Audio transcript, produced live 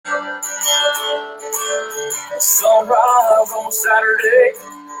Sunrise on Saturday,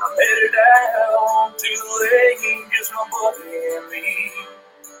 I'm headed out to the lake, just my buddy and me.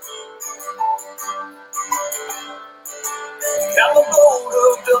 Got my boat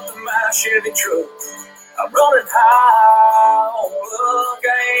hooked up to my Chevy truck. I'm running high on luck,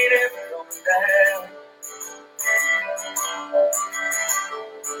 I ain't ever coming down.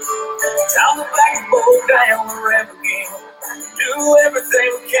 Time to back the boat down the ramp again. Do everything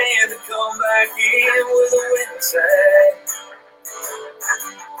we can to come back in with a winning side.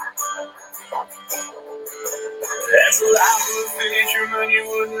 That's the life of a fisherman you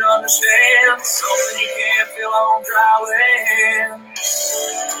wouldn't understand. Something you can't feel on dry land.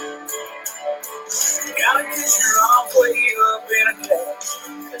 You gotta get your arm way up in a catch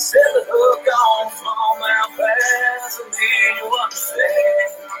and set the hook on smallmouth bass, and then you'll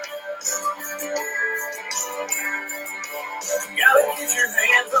understand. You gotta get your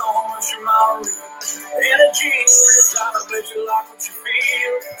hands on your mouth and a Jesus. I bet you like what you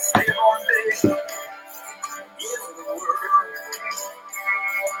feel. Stay on day. Give the world.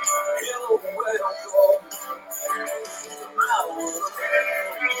 Hello, welcome to my world.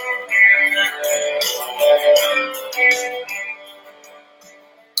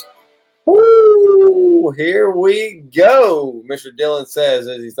 Woo! Here we go, Mr. Dylan says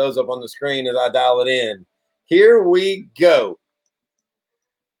as he throws up on the screen as I dial it in. Here we go.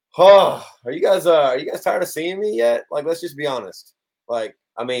 Oh, are you guys tired of seeing me yet? Like, let's just be honest. Like,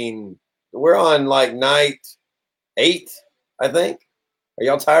 I mean, we're on like night 8, I think. Are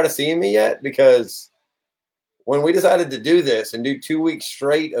y'all tired of seeing me yet? Because when we decided to do this and do 2 weeks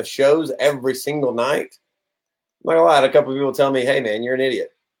straight of shows every single night, I'm not gonna lie, a couple of people tell me, hey man, you're an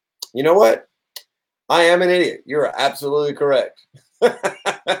idiot. You know what? I am an idiot. You're absolutely correct.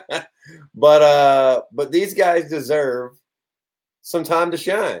 But these guys deserve some time to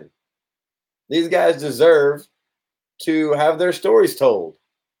shine. These guys deserve to have their stories told.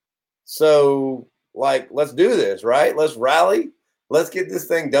 So, like, let's do this, right? Let's rally. Let's get this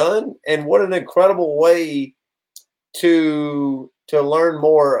thing done. And what an incredible way to learn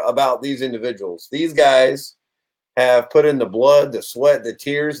more about these individuals. These guys have put in the blood, the sweat, the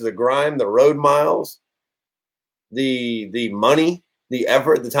tears, the grime, the road miles, the money, the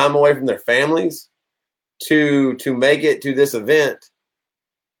effort, the time away from their families to make it to this event.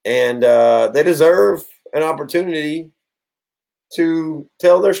 And they deserve an opportunity to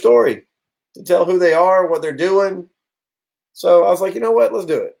tell their story, to tell who they are, what they're doing. So I was like, you know what? Let's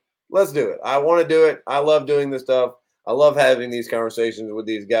do it. Let's do it. I want to do it. I love doing this stuff. I love having these conversations with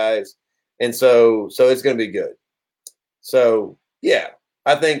these guys. And so it's going to be good. So yeah,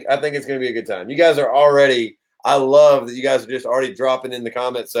 I think it's going to be a good time. You guys are already, I love that you guys are just already dropping in the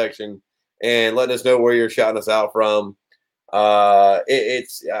comment section and letting us know where you're shouting us out from. I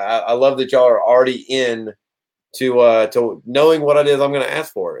love that y'all are already in to knowing what it is I'm going to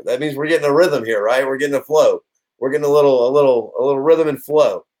ask for. That means we're getting a rhythm here, right? We're getting a flow. We're getting a little rhythm and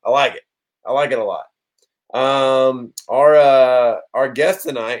flow. I like it. I like it a lot. Our guest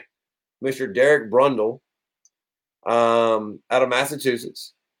tonight, Mr. Derek Brundle, out of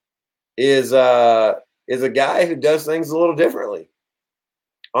Massachusetts, is a guy who does things a little differently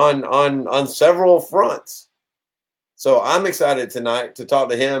on several fronts. So I'm excited tonight to talk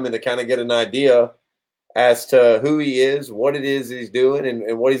to him and to kind of get an idea as to who he is, what it is he's doing,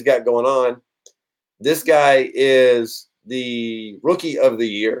 and what he's got going on. This guy is the Rookie of the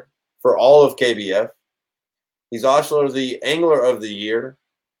Year for all of KBF. He's also the Angler of the Year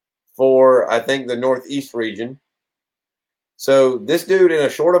for, I think, the Northeast region. So this dude, in a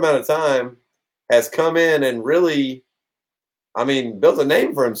short amount of time, has come in and really, built a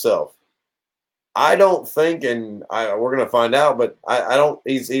name for himself. I don't think, and we're going to find out, but I don't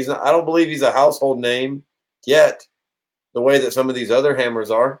believe he's a household name yet, the way that some of these other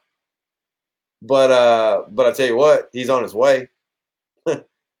hammers are. But I tell you what, he's on his way.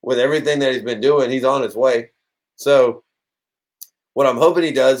 With everything that he's been doing, he's on his way. So what I'm hoping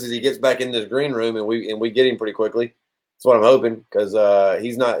he does is he gets back in this green room and we get him pretty quickly. That's what I'm hoping, because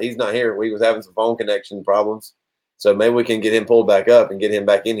he's not here. We was having some phone connection problems, so maybe we can get him pulled back up and get him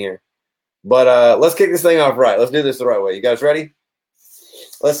back in here. But let's kick this thing off right. Let's do this the right way. You guys ready?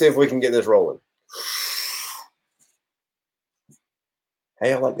 Let's see if we can get this rolling.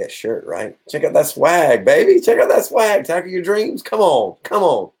 Hey, I like that shirt, right? Check out that swag, baby. Check out that swag. Tackle your dreams. Come on. Come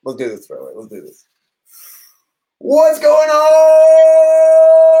on. Let's do this the right way. Let's do this. What's going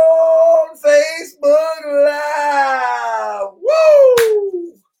on? Facebook Live.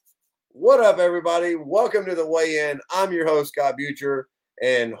 Woo! What up, everybody? Welcome to the weigh-in. I'm your host, Scott Butcher.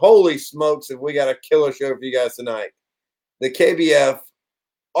 And holy smokes, have we got a killer show for you guys tonight. The KBF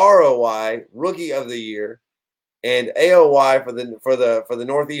ROI Rookie of the Year and AOY for the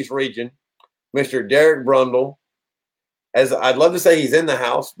Northeast region, Mr. Derek Brundle. As I'd love to say he's in the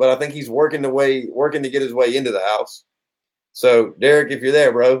house, but I think he's working to get his way into the house. So, Derek, if you're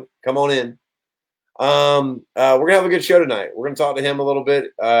there, bro, come on in. We're gonna have a good show tonight. We're gonna talk to him a little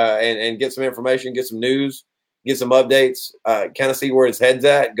bit and get some information, get some news, get some updates, kind of see where his head's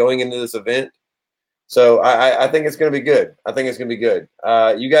at going into this event. So I think it's gonna be good. I think it's gonna be good.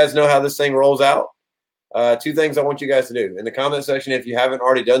 You guys know how this thing rolls out. Two things I want you guys to do in the comment section. If you haven't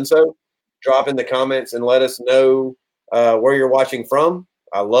already done so, drop in the comments and let us know where you're watching from.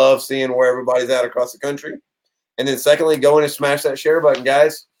 I love seeing where everybody's at across the country. And then secondly, go in and smash that share button,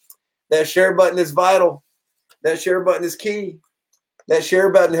 guys. That share button is vital. That share button is key. That share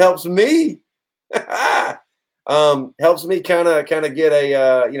button helps me. Helps me kind of get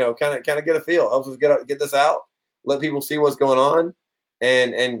a kind of get a feel. Helps us get this out. Let people see what's going on.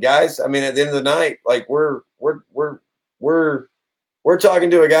 And guys, I mean, at the end of the night, like we're talking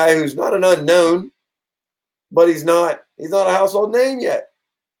to a guy who's not an unknown, but he's not a household name yet.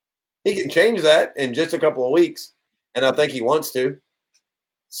 He can change that in just a couple of weeks, and I think he wants to.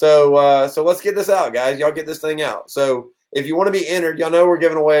 So let's get this out, guys. Y'all get this thing out. So if you want to be entered, y'all know we're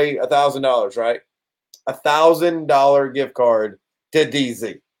giving away $1,000, right? $1,000 gift card to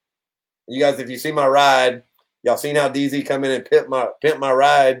DZ. You guys, if you see my ride, y'all seen how DZ come in and pimp my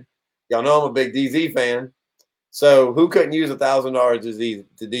ride. Y'all know I'm a big DZ fan. So who couldn't use $1,000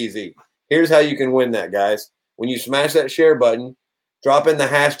 to DZ? Here's how you can win that, guys. When you smash that share button, drop in the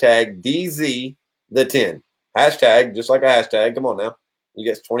hashtag DZ10. Hashtag, just like a hashtag. Come on now. You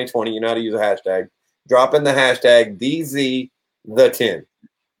guys, 2020, you know how to use a hashtag. Drop in the hashtag DZ10.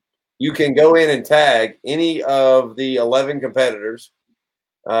 You can go in and tag any of the 11 competitors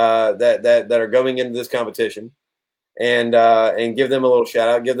that are going into this competition, and give them a little shout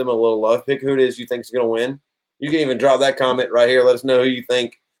out, give them a little love. Pick who it is you think is going to win. You can even drop that comment right here. Let us know who you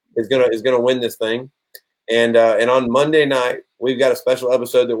think is gonna win this thing. And on Monday night, we've got a special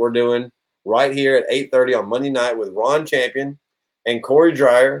episode that we're doing right here at 8:30 on Monday night with Ron Champion and Corey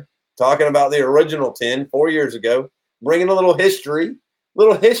Dreyer, talking about the original 10 4 years ago, bringing a little history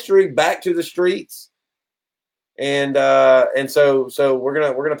back to the streets. And so we're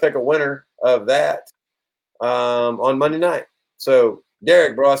gonna pick a winner of that on Monday night. So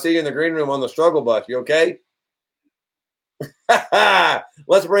Derek, bro, I see you in the green room on the struggle bus. You okay?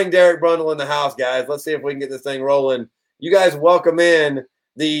 Let's bring Derek Brundle in the house, guys. Let's see if we can get this thing rolling. You guys welcome in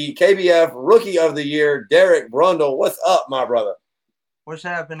the KBF Rookie of the Year, Derek Brundle. What's up, my brother? What's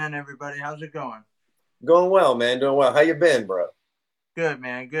happening, everybody? How's it going? Going well, man. Doing well. How you been, bro? Good,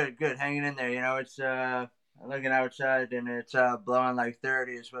 man. Good. Hanging in there. You know, it's looking outside and it's blowing like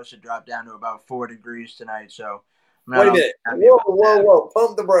 30. It's supposed to drop down to about 4 degrees tonight. So wait a minute. Whoa.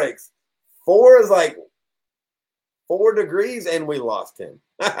 Pump the brakes. 4 is like 4 degrees, and we lost him.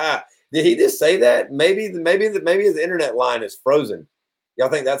 Did he just say that? Maybe his internet line is frozen. Y'all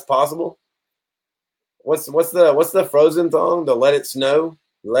think that's possible? What's the Frozen song? The Let It Snow?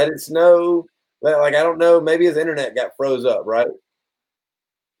 Let It Snow. Like, I don't know. Maybe his internet got froze up, right?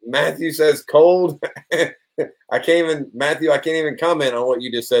 Matthew says cold. I can't even comment on what you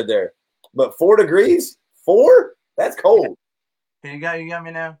just said there. But 4 degrees? 4? That's cold. You got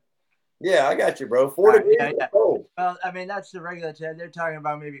me now? Yeah, I got you, bro. 4 degrees is cold. Well, I mean, that's the regular time. They're talking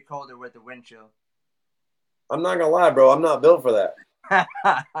about maybe colder with the wind chill. I'm not going to lie, bro. I'm not built for that.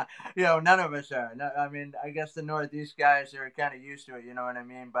 You know, none of us are. No, I mean, I guess the Northeast guys are kind of used to it, you know what I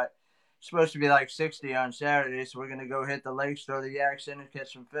mean? But it's supposed to be like 60 on Saturday, so we're going to go hit the lakes, throw the yaks in, and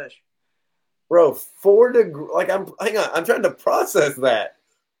catch some fish. Bro, 4 degrees. Like, hang on. I'm trying to process that.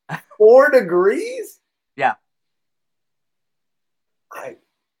 4 degrees? Yeah.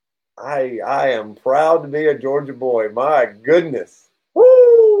 I am proud to be a Georgia boy. My goodness.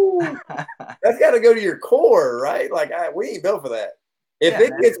 Woo! That's got to go to your core, right? Like, we ain't built for that. If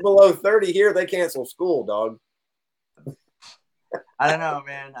it gets below 30 here, they cancel school, dog. I don't know,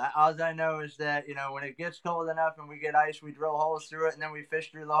 man. All I know is that, you know, when it gets cold enough and we get ice, we drill holes through it, and then we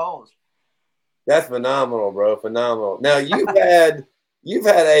fish through the holes. That's phenomenal, bro. Phenomenal. Now, you've had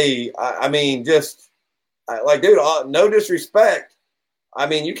I mean, just, like, dude, no disrespect. I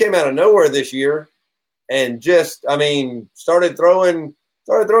mean, you came out of nowhere this year and just, I mean, started throwing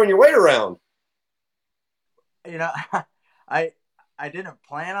your weight around. You know, I didn't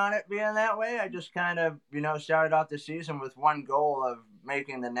plan on it being that way. I just kind of, you know, started off the season with one goal of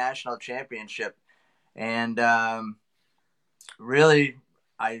making the national championship. And really,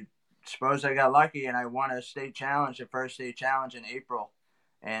 I suppose I got lucky and I won a state challenge, the first state challenge in April.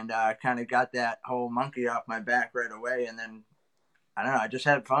 And kind of got that whole monkey off my back right away. And then, I don't know, I just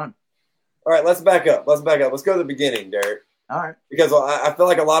had fun. All right, let's back up. Let's back up. Let's go to the beginning, Derek. All right. Because I feel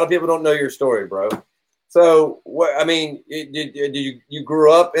like a lot of people don't know your story, bro. So, what I mean, did you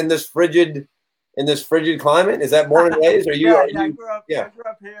grew up in this frigid climate? Is that born and raised? Or you? Yeah, Are yeah. you? I grew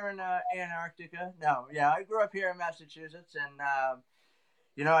up here in Antarctica. No, yeah, I grew up here in Massachusetts,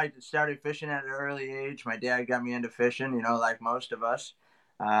 and I started fishing at an early age. My dad got me into fishing, like most of us.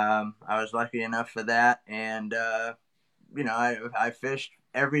 I was lucky enough for that, and I fished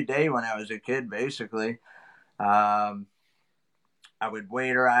every day when I was a kid, basically. Um, I would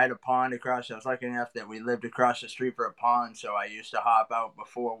wade or I had a pond across. I was lucky enough that we lived across the street for a pond, so I used to hop out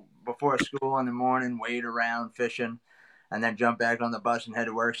before school in the morning, wade around fishing, and then jump back on the bus and head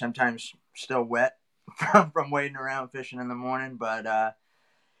to work. Sometimes still wet from wading around fishing in the morning, but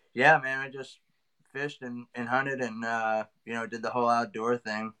yeah, man, I just fished and hunted and did the whole outdoor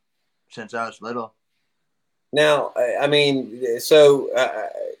thing since I was little. Now, I mean, so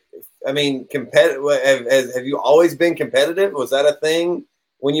I mean, competitive. Have you always been competitive? Was that a thing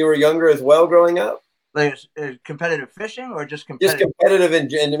when you were younger as well, growing up? Like competitive fishing or just Just competitive? competitive in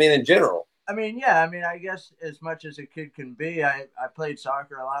general. I mean, yeah. I mean, I guess as much as a kid can be, I played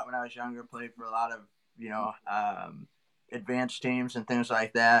soccer a lot when I was younger. Played for a lot of advanced teams and things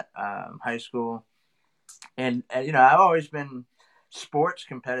like that. High school, and I've always been sports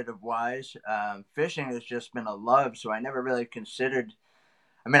competitive wise. Fishing has just been a love, so I never really considered.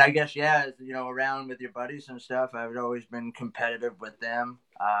 I mean, I guess yeah, around with your buddies and stuff, I've always been competitive with them.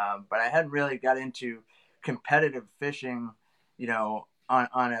 But I hadn't really got into competitive fishing, on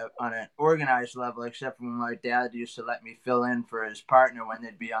an organized level, except when my dad used to let me fill in for his partner when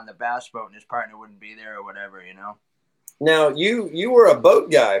they'd be on the bass boat and his partner wouldn't be there or whatever. Now, you were a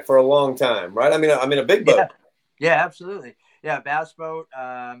boat guy for a long time, right? I mean, a big boat. Yeah, yeah, absolutely. Yeah, bass boat.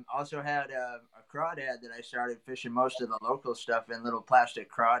 Also had a crawdad that I started fishing most of the local stuff in, little plastic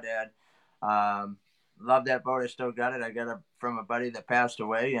crawdad. Love that boat. I still got it. I got it from a buddy that passed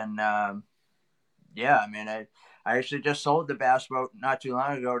away, and yeah, I mean, I actually just sold the bass boat not too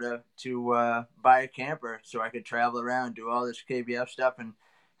long ago to buy a camper so I could travel around, do all this KBF stuff, and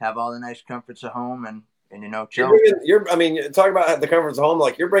have all the nice comforts of home and chill. I mean, talk about the comforts of home.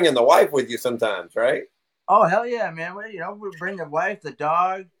 Like you're bringing the wife with you sometimes, right? Oh hell yeah, man! We bring the wife, the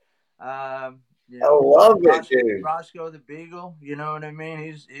dog. I love it, dude. Roscoe the Beagle. You know what I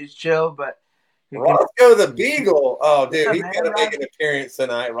mean? He's chill, but Roscoe the Beagle. Oh, dude, he's gonna make an appearance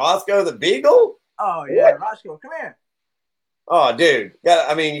tonight. Roscoe the Beagle. Oh yeah, what? Roscoe, come here. Oh, dude.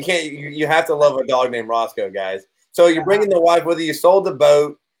 I mean, you can't. You have to love a dog named Roscoe, guys. So you're bringing the wife with you. You sold the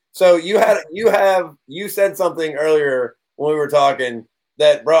boat. So you said something earlier when we were talking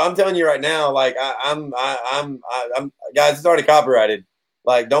that, bro. I'm telling you right now, like I'm guys. It's already copyrighted.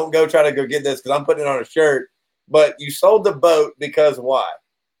 Like, don't go try to go get this because I'm putting it on a shirt. But you sold the boat because why?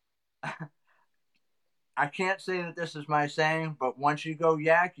 I can't say that this is my saying, but once you go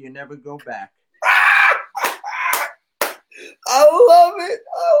yak, you never go back. I love it.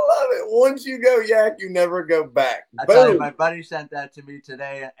 Once you go yak, you never go back. I tell you, my buddy sent that to me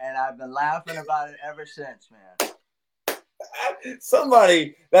today, and I've been laughing about it ever since, man.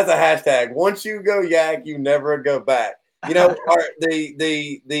 Somebody, that's a hashtag. Once you go yak, you never go back. The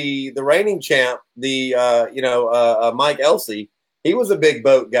reigning champ, Mike Elsey, he was a big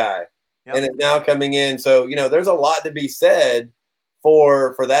boat guy, and is now coming in. So there's a lot to be said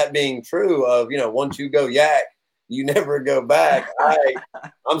for that being true. Of once you go yak, you never go back.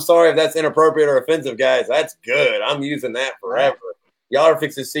 I'm sorry if that's inappropriate or offensive, guys. That's good. I'm using that forever. Y'all are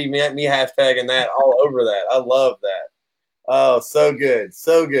fixing to see me hashtagging that all over that. I love that. Oh, so good,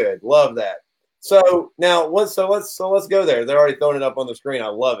 so good. Love that. So now, let's go there. They're already throwing it up on the screen. I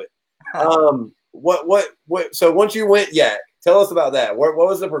love it. What? So once you went yak, tell us about that. What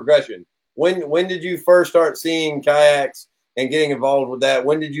was the progression? When did you first start seeing kayaks and getting involved with that?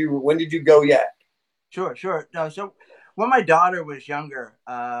 When did you go yak? Sure. No, so when my daughter was younger,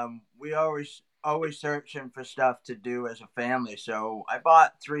 we always searching for stuff to do as a family. So I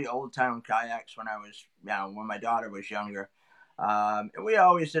bought 3 Old Town kayaks when my daughter was younger. And we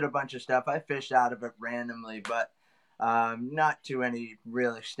always did a bunch of stuff. I fished out of it randomly, but not to any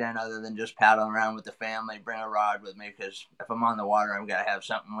real extent other than just paddling around with the family, bring a rod with me because if I'm on the water, I'm going to have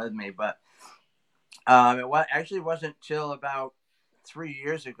something with me. But it wasn't till about 3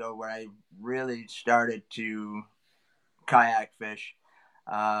 years ago where I really started to kayak fish.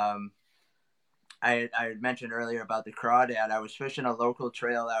 I had mentioned earlier about the crawdad. I was fishing a local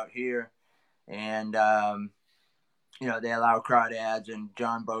trail out here, and they allow crawdads and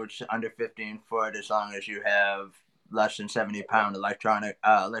john boats under 15 foot as long as you have less than 70-pound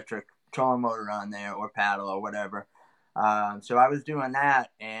electric trolling motor on there or paddle or whatever. So I was doing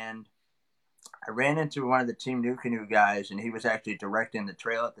that, and I ran into one of the Team New Canoe guys, and he was actually directing the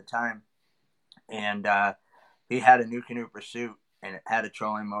trail at the time. And he had a New Canoe Pursuit, and it had a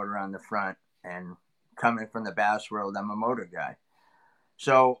trolling motor on the front. And coming from the bass world, I'm a motor guy.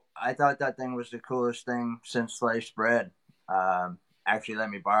 So I thought that thing was the coolest thing since sliced bread. Actually let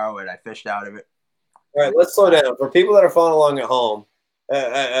me borrow it. I fished out of it. All right, let's slow down. For people that are following along at home,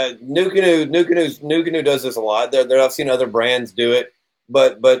 New Canoe does this a lot. I've seen other brands do it,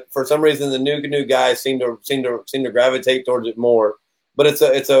 but for some reason the New Canoe guys seem to gravitate towards it more. But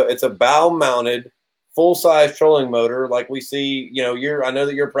it's a bow mounted full size trolling motor like we see. You know, I know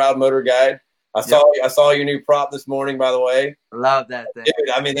that you're a proud motor guy. I saw your new prop this morning, by the way. Love that thing. Dude,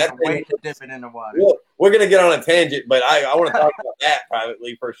 I mean, that thing, wait to dip it in the water. We're going to get on a tangent, but I want to talk about that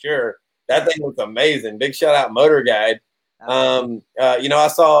privately for sure. That thing looks amazing. Big shout out, Motor Guide. I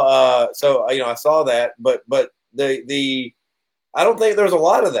saw I saw that, but the I don't think there's a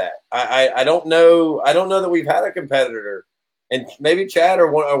lot of that. I don't know that we've had a competitor, and maybe Chad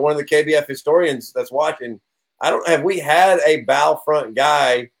or one of the KBF historians that's watching. Have we had a bow front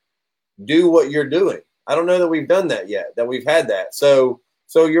guy do what you're doing? I don't know that we've done that yet, that we've had that. So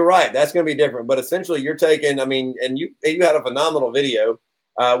you're right. That's going to be different. But essentially you're taking, I mean, and you had a phenomenal video.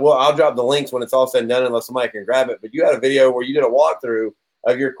 Well, I'll drop the links when it's all said and done unless somebody can grab it. But you had a video where you did a walkthrough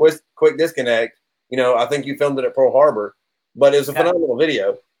of your quick disconnect. You know, I think you filmed it at Pearl Harbor, but it was a phenomenal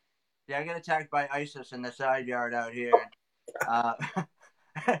video. Yeah, I got attacked by ISIS in the side yard out here.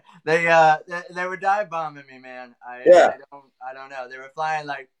 They were dive bombing me, man. I don't know. They were flying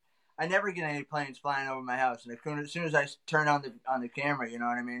like, I never get any planes flying over my house, and as soon as I turn on the camera, you know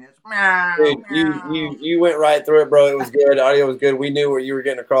what I mean? It's meow, dude, meow. You went right through it, bro. It was good. Audio was good. We knew what you were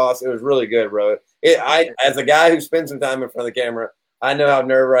getting across. It was really good, bro. As a guy who spends some time in front of the camera, I know how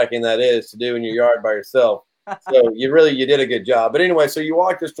nerve wracking that is to do in your yard by yourself. So you did a good job. But anyway, so you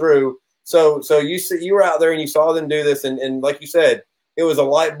walked us through. So you were out there and you saw them do this, and like you said, it was a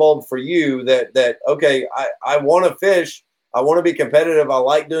light bulb for you that okay, I want to fish. I want to be competitive. I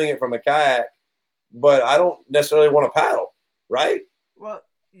like doing it from a kayak, but I don't necessarily want to paddle, right? Well,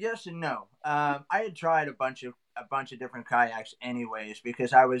 yes and no. I had tried a bunch of different kayaks, anyways,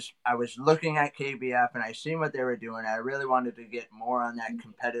 because I was looking at KBF and I seen what they were doing. I really wanted to get more on that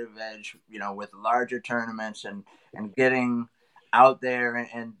competitive edge, you know, with larger tournaments and getting out there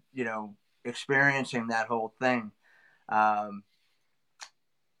and you know, experiencing that whole thing.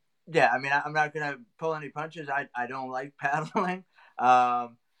 Yeah, I mean, I'm not gonna pull any punches. I don't like paddling. I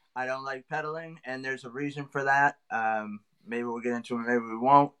don't like pedaling, and there's a reason for that. Maybe we'll get into it, maybe we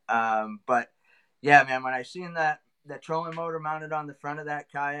won't. But yeah, man, when I seen that trolling motor mounted on the front of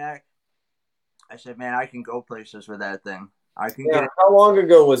that kayak, I said, man, I can go places with that thing. I can get it. How long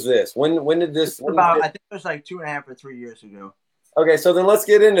ago was this? When did this? I think it was like 2.5 or 3 years ago. Okay, so then let's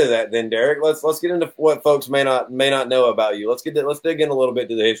get into that then, Derek. Let's get into what folks may not know about you. Let's dig in a little bit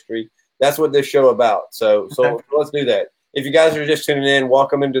to the history. That's what this show about. So let's do that. If you guys are just tuning in,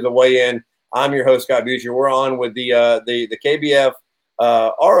 welcome into the weigh-in. I'm your host, Scott Butcher. We're on with the KBF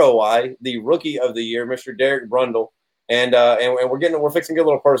ROI, the Rookie of the Year, Mr. Derek Brundle, and we're fixing to get a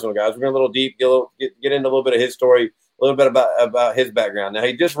little personal, guys. We're going a little deep, get into a little bit of his story, a little bit about his background. Now,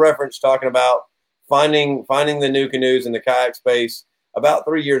 he just referenced talking about finding the new canoes in the kayak space about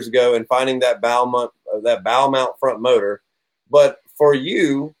 3 years ago and finding that bow mount front motor. But for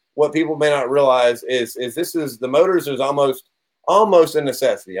you, what people may not realize is the motors is almost a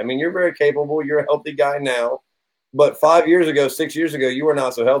necessity. I mean, you're very capable. You're a healthy guy now, but 6 years ago, you were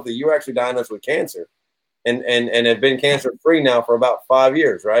not so healthy. You were actually diagnosed with cancer, and have been cancer free now for about 5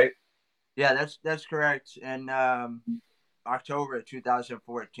 years, right? Yeah, that's correct. And October of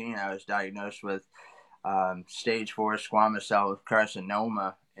 2014, I was diagnosed with stage 4 squamous cell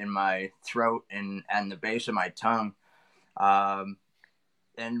carcinoma in my throat and the base of my tongue.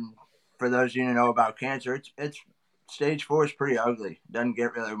 And for those of you who know about cancer, it's stage 4 is pretty ugly. Doesn't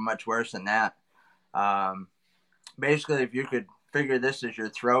get really much worse than that. Basically, if you could figure this as your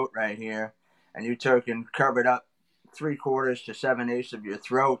throat right here, and you took and covered up 3/4 to 7/8 of your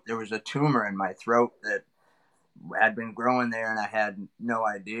throat, there was a tumor in my throat that had been growing there, and I had no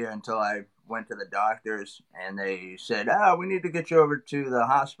idea until I went to the doctors, and they said, we need to get you over to the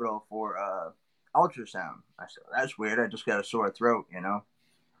hospital for ultrasound. I said, that's weird. I just got a sore throat, you know.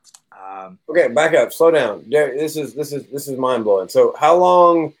 Okay, back up, slow down. This is mind blowing. So how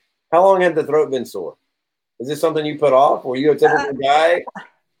long had the throat been sore? Is this something you put off? Were you a typical guy?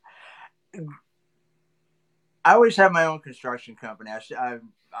 I always have my own construction company.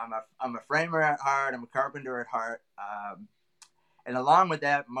 I'm a framer at heart. I'm a carpenter at heart. And along with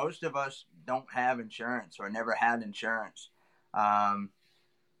that, most of us don't have insurance or never had insurance. I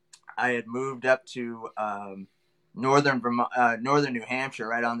I had moved up to northern Vermont, northern New Hampshire,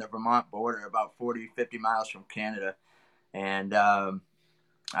 right on the Vermont border, about 40, 50 miles from Canada. And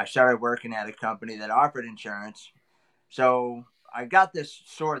I started working at a company that offered insurance. So I got this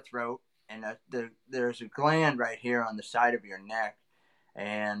sore throat, and there's a gland right here on the side of your neck,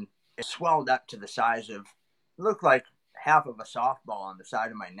 and it swelled up to the size of, looked like half of a softball on the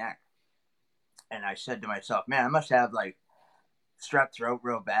side of my neck. And I said to myself, man, I must have like strep throat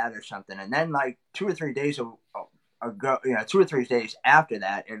real bad or something. And then like 2 or 3 days ago, 2 or 3 days after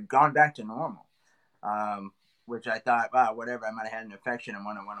that, it had gone back to normal, which I thought, wow, whatever, I might have had an infection and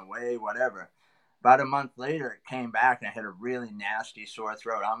when it went away, whatever. About a month later, it came back and I had a really nasty sore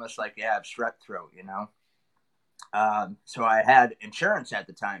throat, almost like you have strep throat, So I had insurance at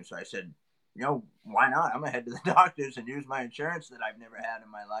the time. So I said, why not? I'm going to head to the doctors and use my insurance that I've never had in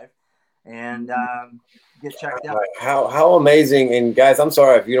my life and get checked out. How amazing! And guys, I'm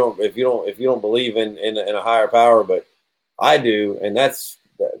sorry if you don't believe in a higher power, but I do, and that's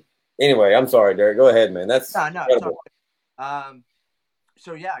anyway. I'm sorry, Derek. Go ahead, man. That's no. incredible.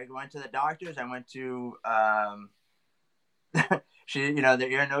 So yeah, I went to the doctors. I went to she, the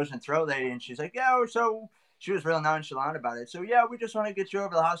ear, nose, and throat lady, and she's like, yeah. So she was real nonchalant about it. So yeah, we just want to get you over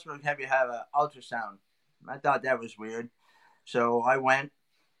to the hospital and have you have an ultrasound. I thought that was weird, so I went.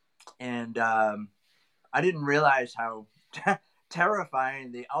 And I didn't realize how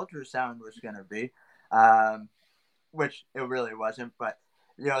terrifying the ultrasound was going to be, which it really wasn't. But,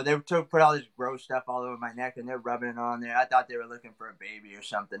 they put all this gross stuff all over my neck and they're rubbing it on there. I thought they were looking for a baby or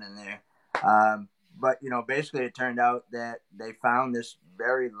something in there. But, basically it turned out that they found this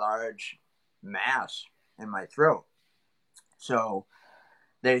very large mass in my throat. So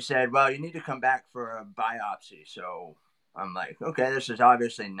they said, well, you need to come back for a biopsy. So I'm like, okay, this is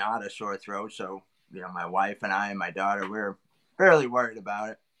obviously not a sore throat. So, my wife and I and my daughter, we're fairly worried about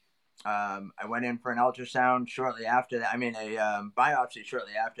it. I went in for an ultrasound shortly after that. A biopsy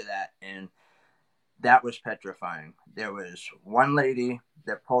shortly after that. And that was petrifying. There was one lady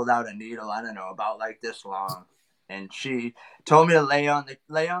that pulled out a needle, I don't know, about like this long. And she told me to lay on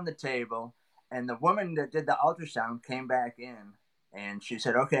the table. And the woman that did the ultrasound came back in. And she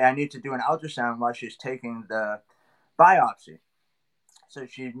said, okay, I need to do an ultrasound while she's taking the biopsy. So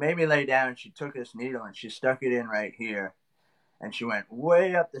she made me lay down and she took this needle and she stuck it in right here. And she went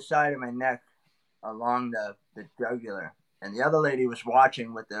way up the side of my neck along the jugular. And the other lady was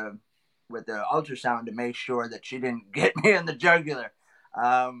watching with the ultrasound to make sure that she didn't get me in the jugular.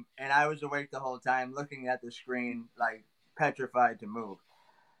 And I was awake the whole time looking at the screen, like petrified to move.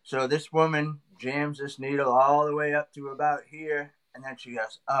 So this woman jams this needle all the way up to about here. And then she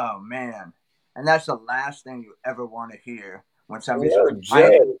goes, oh, man. And that's the last thing you ever want to hear when somebody's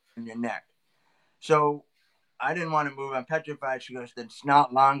in your neck. So I didn't want to move. I'm petrified. She goes, it's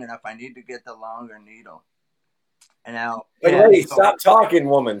not long enough. I need to get the longer needle. And now, stop talking,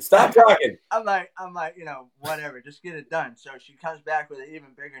 woman. Stop talking. I'm like, whatever. Just get it done. So she comes back with an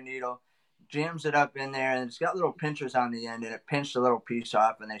even bigger needle, jams it up in there, and it's got little pinchers on the end, and it pinched a little piece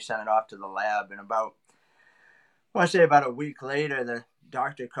off, and they sent it off to the lab. And about a week later, the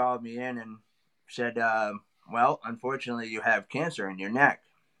doctor called me in and said, well, unfortunately, you have cancer in your neck.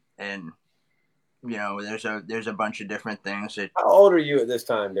 And, there's a bunch of different things. How old are you at this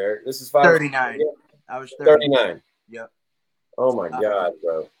time, Derek? This is 39. I was 39. Yep. Oh, my God,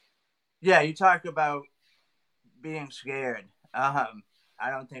 bro. Yeah, you talk about being scared. I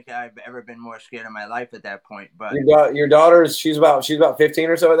don't think I've ever been more scared in my life at that point. But your daughter's, she's about 15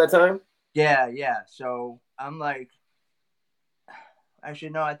 or so at that time? Yeah. So I'm like, actually,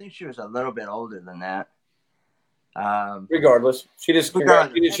 no, I think she was a little bit older than that. Regardless, she just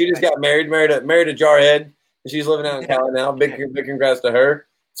got married a jarhead, and she's living out in Cali now. Big congrats to her.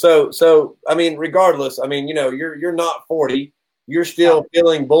 So regardless, you're not 40. You're still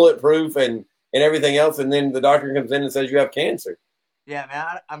feeling bulletproof and everything else, and then the doctor comes in and says you have cancer. Yeah,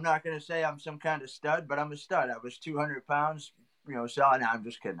 man. I'm not gonna say I'm some kind of stud, but I'm a stud. I was 200 pounds. No, I'm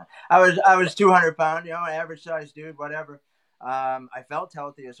just kidding. I was 200 pounds. Average size dude, whatever. I felt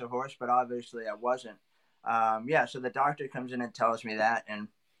healthy as a horse, but obviously I wasn't. So the doctor comes in and tells me that, and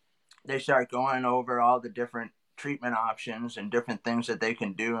they start going over all the different treatment options and different things that they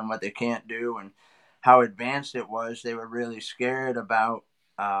can do and what they can't do and how advanced it was. They were really scared about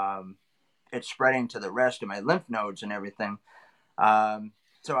it spreading to the rest of my lymph nodes and everything.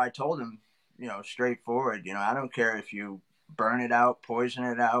 So I told them, straightforward, I don't care if you burn it out, poison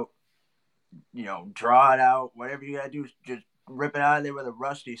it out, draw it out, whatever you got to do, just rip it out of there with a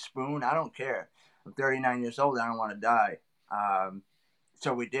rusty spoon. I don't care. I'm 39 years old. I don't want to die.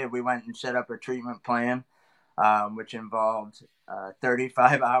 So we did. We went and set up a treatment plan. which involved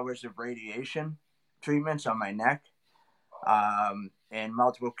 35 hours of radiation treatments on my neck, and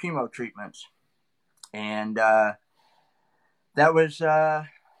multiple chemo treatments. And that was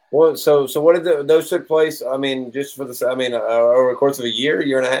Well, so what did those took place? I mean, just for the, I mean, over the course of a year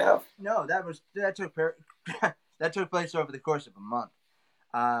and a half. no, that took that took place over the course of a month.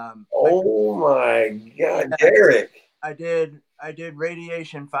 Oh my God, Derek! I did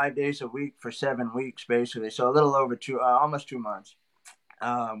radiation 5 days a week for 7 weeks, basically. So a little over almost 2 months,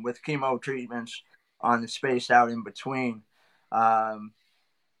 with chemo treatments on the spaced out in between.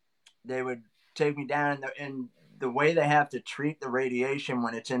 They would take me down, and the way they have to treat the radiation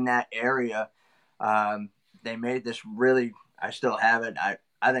when it's in that area, they made this really, I still have it.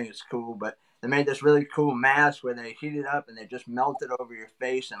 I think it's cool, but they made this really cool mask where they heat it up and they just melt it over your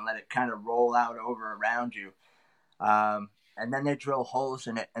face and let it kind of roll out over around you. And then they drill holes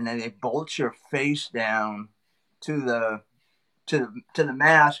in it, and then they bolt your face down to the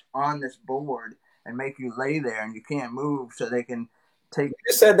mask on this board and make you lay there, and you can't move, so they can take. You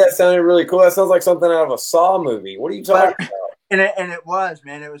just said that sounded really cool. That sounds like something out of a Saw movie. What are you talking about? And it was,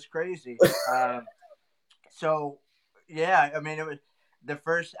 man, it was crazy. So yeah, I mean, it was the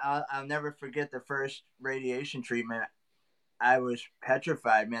first. I'll never forget the first radiation treatment. I was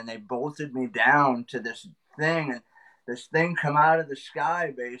petrified, man. They bolted me down to this thing, and this thing come out of the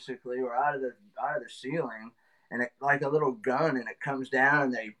sky, basically, or out of the ceiling, and it like a little gun, and it comes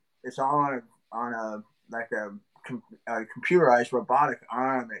down, and it's all on a like a computerized robotic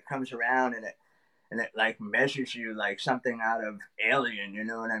arm, and it comes around, and it like measures you like something out of Alien, you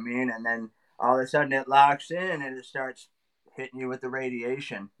know what I mean? And then all of a sudden it locks in, and it starts hitting you with the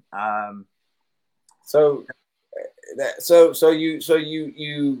radiation. So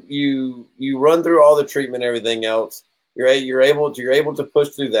you run through all the treatment, everything else. You're able to push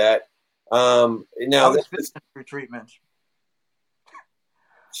through that. Now this through treatments.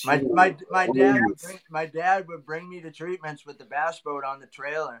 My dad would bring me to treatments with the bass boat on the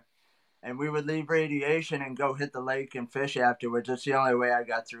trailer, and we would leave radiation and go hit the lake and fish afterwards. That's the only way I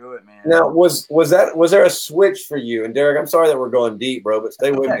got through it, man. Now was there a switch for you? And Derek, I'm sorry that we're going deep, bro, but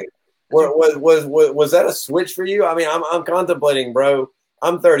stay with me. Was that a switch for you? I mean, I'm contemplating, bro.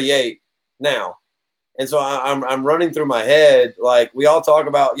 I'm 38 now, and so I'm running through my head, like we all talk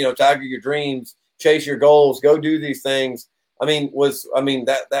about, tiger your dreams, chase your goals, go do these things. I mean,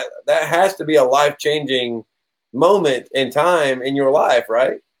 that has to be a life-changing moment in time in your life,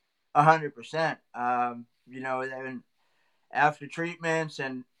 right? 100%. After treatments,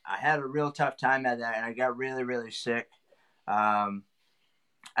 and I had a real tough time at that, and I got really, really sick. I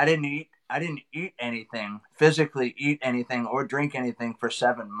didn't eat anything, physically eat anything or drink anything for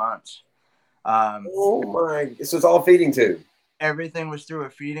 7 months. Oh my! So it's all feeding tube. Everything was through a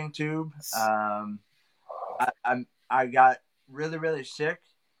feeding tube. I got really, really sick.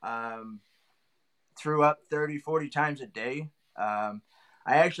 Threw up 30, 40 times a day. I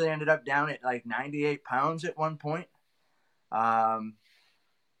actually ended up down at like 98 pounds at one point.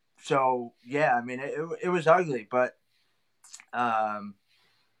 So yeah, I mean, it was ugly, but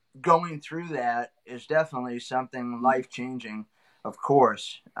going through that is definitely something life-changing, of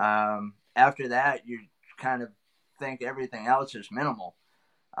course. After that, you kind of think everything else is minimal.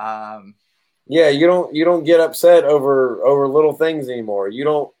 Yeah, you don't get upset over little things anymore. You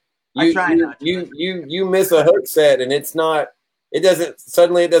don't. You miss a hook set, and it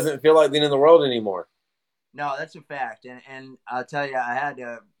doesn't feel like the end of the world anymore. No, that's a fact, and I'll tell you,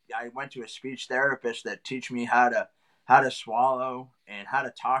 I went to a speech therapist that teach me how to swallow and how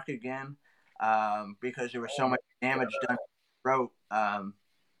to talk again, because there was so much damage done to the throat.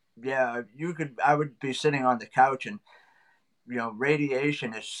 I would be sitting on the couch, and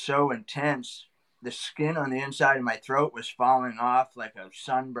radiation is so intense. The skin on the inside of my throat was falling off like a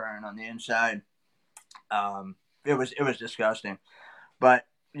sunburn on the inside. It was disgusting, but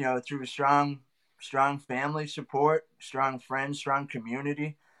through strong family support, strong friends, strong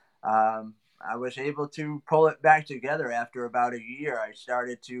community, I was able to pull it back together after about a year. I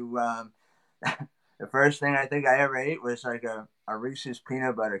started to, the first thing I think I ever ate was like a Reese's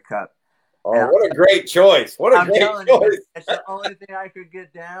peanut butter cup. Oh, what a great choice. What a great choice. It's the only thing I could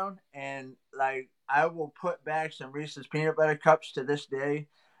get down. And like, I will put back some Reese's peanut butter cups to this day.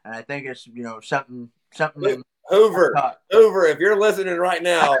 And I think it's, something. Hoover, if you're listening right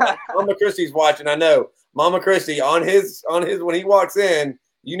now, Mama Christie's watching. I know Mama Christie on his, when he walks in,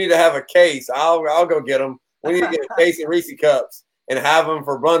 you need to have a case. I'll go get them. We need to get a case of Reese cups and have them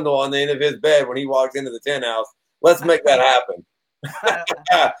for Brundle on the end of his bed when he walks into the tent house. Let's make that happen.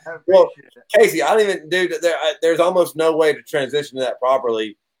 Well, Casey, I don't even, dude. There's almost no way to transition to that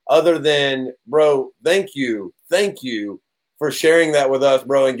properly. other than, bro, thank you for sharing that with us,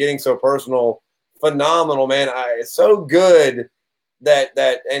 bro, and getting so personal. Phenomenal, man. It's so good that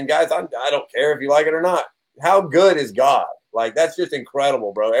and guys, I don't care if you like it or not. How good is God? Like, that's just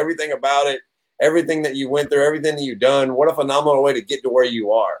incredible, bro. Everything about it, everything that you went through, everything that you've done. What a phenomenal way to get to where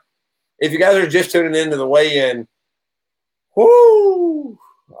you are. If you guys are just tuning into the weigh-in, whoo,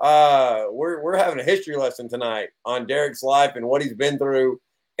 we're having a history lesson tonight on Derek's life and what he's been through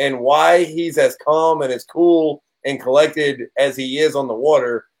and why he's as calm and as cool and collected as he is on the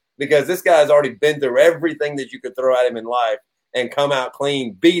water, because this guy's already been through everything that you could throw at him in life and come out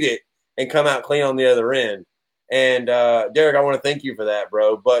clean, beat it, and come out clean on the other end. And Derek, I want to thank you for that,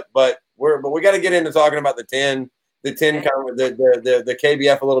 bro. But we got to get into talking about the 10 the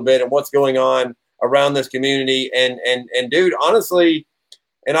KBF a little bit and what's going on around this community. And dude, honestly,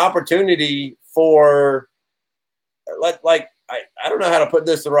 an opportunity for I don't know how to put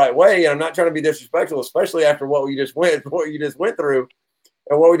this the right way, and I'm not trying to be disrespectful, especially after what you just went through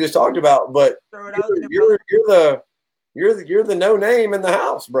and what we just talked about. But you're the no name in the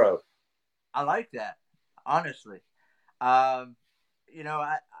house, bro. I like that, honestly. That's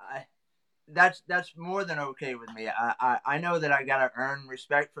more than okay with me. I know that I gotta earn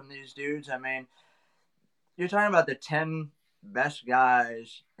respect from these dudes. I mean, you're talking about the 10 best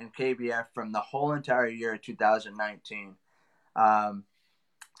guys in KBF from the whole entire year of 2019. I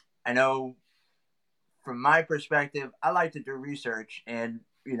know from my perspective, I like to do research, and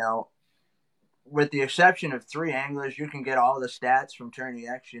with the exception of 3 anglers, you can get all the stats from Tourney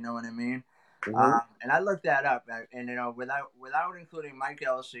X. You know what I mean? Mm-hmm. And I looked that up, and without including Mike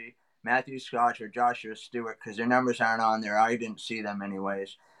Elsey, Matthew Scotch, or Joshua Stewart, because their numbers aren't on there. I didn't see them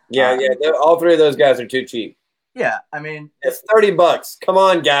anyways. Yeah, all 3 of those guys are too cheap. Yeah, I mean, it's $30. Come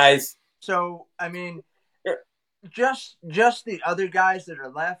on, guys. So I mean, just the other guys that are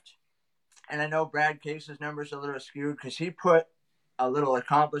left, and I know Brad Case's numbers are a little skewed because he put a little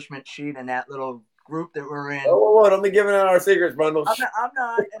accomplishment sheet in that little group that we're in. Oh, don't be giving out our secrets, bundles. I'm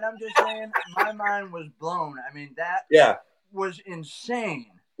not, and I'm just saying my mind was blown. I mean, that was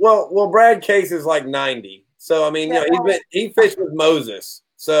insane. Well, Brad Case is like 90, so I mean, he fished with Moses,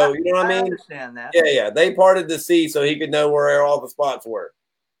 so you know what I mean. I understand that. Yeah, they parted the sea so he could know where all the spots were.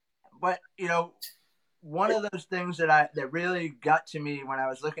 But one of those things that really got to me when I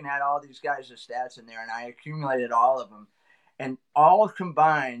was looking at all these guys' stats in there, and I accumulated all of them, and all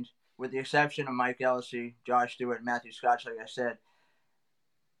combined, with the exception of Mike Elsey, Josh Stewart, and Matthew Scotch, like I said,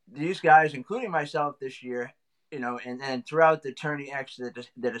 these guys, including myself this year, and throughout the Tourney X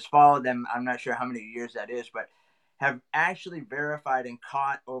that has followed them, I'm not sure how many years that is, but have actually verified and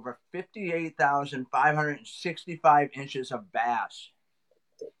caught over 58,565 inches of bass.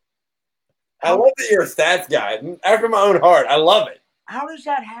 I love that you're a stats guy. After my own heart. I love it. How does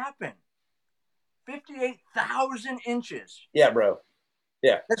that happen? 58,000 inches. Yeah, bro.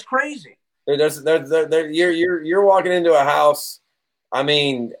 Yeah. That's crazy. You're walking into a house. I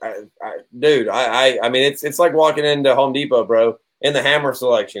mean, dude, I mean, it's like walking into Home Depot, bro, in the hammer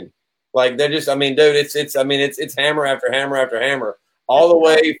selection. Like they're just, I mean, dude, it's hammer after hammer after hammer, all the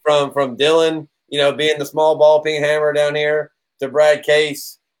way from Dylan, being the small ball peen hammer down here, to Brad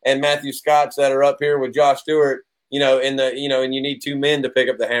Case and Matthew Scotch that are up here with Josh Stewart, and you need 2 men to pick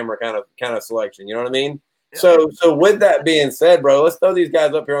up the hammer kind of selection. You know what I mean? Yeah. So with that being said, bro, let's throw these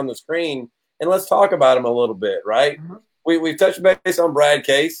guys up here on the screen and let's talk about them a little bit, right? Mm-hmm. We've touched base on Brad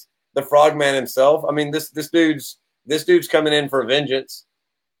Case, the frogman himself. I mean, this dude's coming in for vengeance.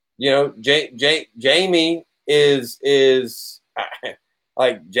 Jamie is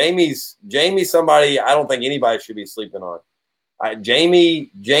like Jamie's somebody I don't think anybody should be sleeping on. Jamie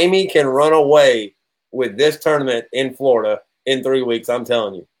can run away with this tournament in Florida in 3 weeks. I'm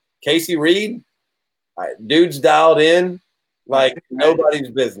telling you. Casey Reed, dude's dialed in like nobody's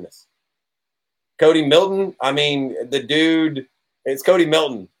business. Cody Milton, I mean, it's Cody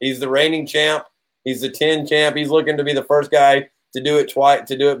Milton. He's the reigning champ. He's the 10 champ. He's looking to be the first guy to do it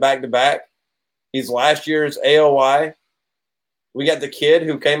back to back. He's last year's AOY. We got the kid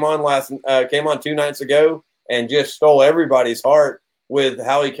who came on 2 nights ago and just stole everybody's heart with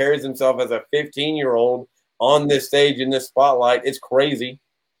how he carries himself as a 15-year-old on this stage in this spotlight. It's crazy.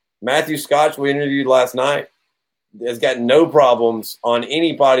 Matthew Scotch, we interviewed last night, has got no problems on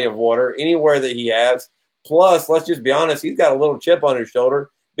any body of water, anywhere that he has. Plus, let's just be honest, he's got a little chip on his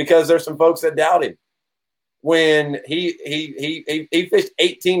shoulder because there's some folks that doubt him. When he fished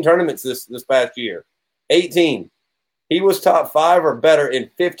 18 tournaments this past year, 18. He was top 5 or better in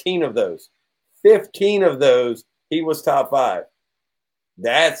 15 of those. 15 of those, he was top 5.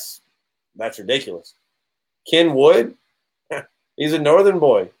 That's ridiculous. Ken Wood, He's a Northern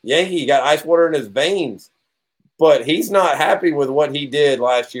boy. Yankee, he got ice water in his veins. But he's not happy with what he did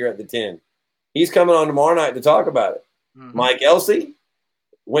last year at the 10. He's coming on tomorrow night to talk about it. Mm-hmm. Mike Elsey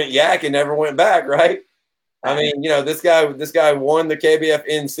went yak and never went back, right? I mean, this guy won the KBF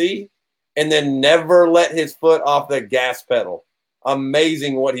NC and then never let his foot off the gas pedal.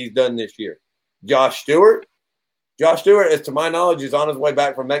 Amazing what he's done this year. Josh Stewart, as to my knowledge, is on his way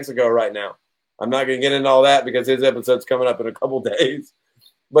back from Mexico right now. I'm not going to get into all that because his episode's coming up in a couple days.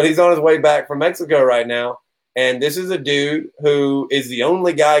 But he's on his way back from Mexico right now. And this is a dude who is the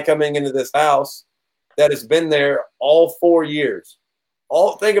only guy coming into this house that has been there all 4 years.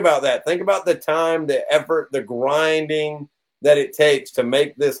 Think about that. Think about the time, the effort, the grinding that it takes to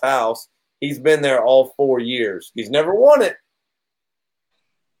make this house. He's been there all 4 years. He's never won it,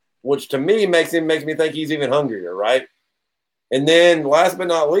 which to me makes me think he's even hungrier, right? And then last but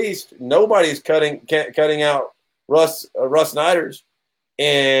not least, nobody's cutting out Russ Snyder's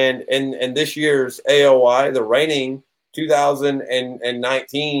and this year's AOY, the reigning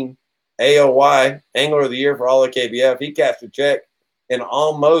 2019 AOY Angler of the Year for all of KBF. He cashed a check in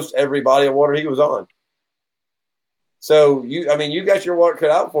almost every body of water he was on. So you got your work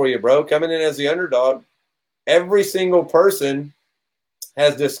cut out for you, bro. Coming in as the underdog. Every single person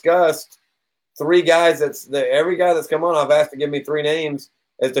has discussed 3 guys. Every guy that's come on, I've asked to give me 3 names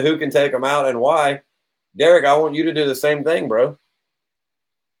as to who can take them out and why. Derek, I want you to do the same thing, bro.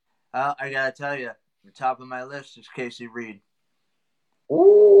 I gotta tell you, the top of my list is Casey Reed.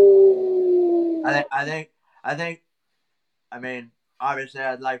 Ooh. I think. I mean, obviously,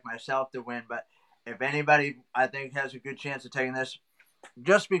 I'd like myself to win, but if anybody, I think, has a good chance of taking this,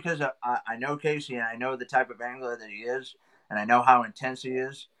 just because I know Casey and I know the type of angler that he is, and I know how intense he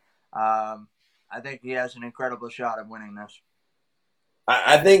is. I think he has an incredible shot of winning this.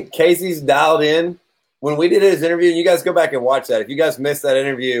 I think Casey's dialed in. When we did his interview, you guys go back and watch that. If you guys missed that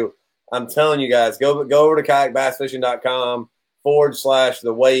interview, I'm telling you guys, go over to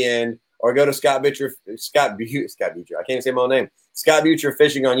kayakbassfishing.com/the weigh-in, or go to Scott Butcher. I can't even say my own name. Scott Butcher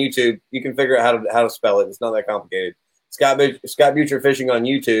Fishing on YouTube. You can figure out how to spell it. It's not that complicated. Scott Butcher Fishing on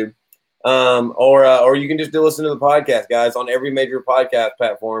YouTube, or you can just listen to the podcast, guys, on every major podcast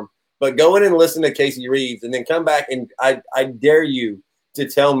platform. But go in and listen to Casey Reeves, and then come back and I dare you to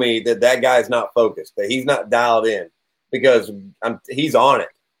tell me that guy is not focused, that he's not dialed in, because he's on it.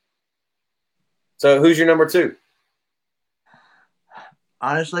 So who's your number 2?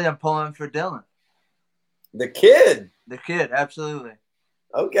 Honestly, I'm pulling for Dylan. The kid, absolutely.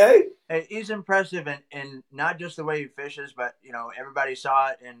 Okay. Hey, he's impressive, and not just the way he fishes, but, everybody saw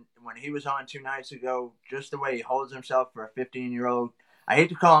it. And when he was on 2 nights ago, just the way he holds himself for a 15-year-old. I hate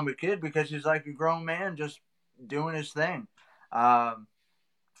to call him a kid because he's like a grown man just doing his thing. And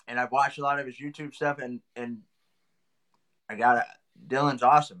I've watched a lot of his YouTube stuff, and Dylan's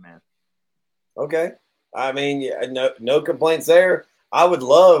awesome, man. Okay. I mean, no complaints there. I would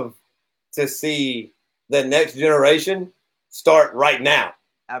love to see the next generation start right now.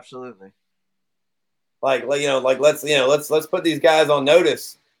 Absolutely. Let's put these guys on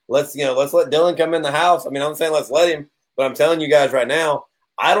notice. Let's let Dylan come in the house. I mean, I'm saying let's let him, but I'm telling you guys right now,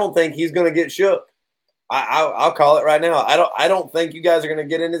 I don't think he's going to get shook. I'll call it right now. I don't think you guys are going to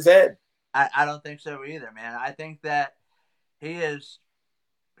get in his head. I don't think so either, man. I think that he's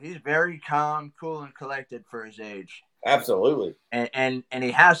very calm, cool, and collected for his age. Absolutely. And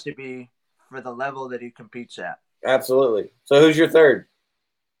he has to be for the level that he competes at. Absolutely. So who's your 3rd?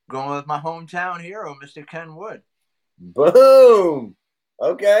 Going with my hometown hero, Mr. Ken Wood. Boom.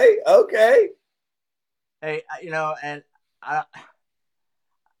 Okay. Hey, and I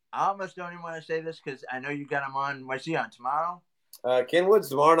almost don't even want to say this because I know you got him on. What's he on tomorrow? Ken Wood's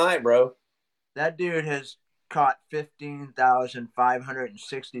tomorrow night, bro. That dude has caught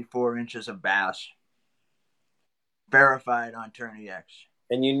 15,564 inches of bass. Verified on Tourney X.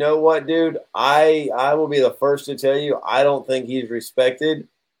 And you know what, dude? I will be the first to tell you, I don't think he's respected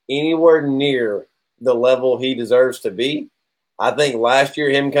anywhere near the level he deserves to be. I think last year,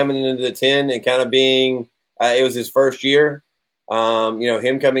 him coming into the 10 and kind of being, it was his first year.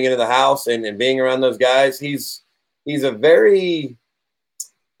 Him coming into the house and being around those guys, he's a very,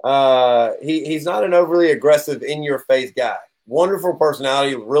 he's not an overly aggressive, in-your-face guy. Wonderful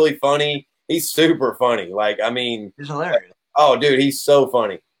personality, really funny. He's super funny. He's hilarious. Oh, dude, he's so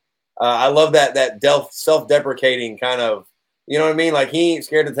funny. I love that self-deprecating kind of, you know what I mean? Like, he ain't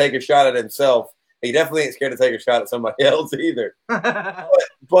scared to take a shot at himself. He definitely ain't scared to take a shot at somebody else either.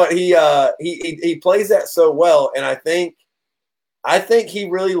 but he plays that so well, and I think he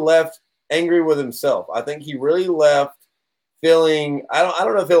really left angry with himself. I think he really left feeling. I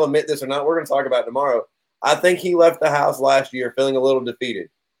don't know if he'll admit this or not. We're going to talk about it tomorrow. I think he left the house last year feeling a little defeated,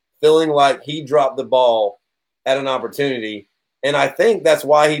 feeling like he dropped the ball at an opportunity. And I think that's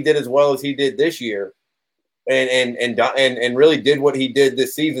why he did as well as he did this year and really did what he did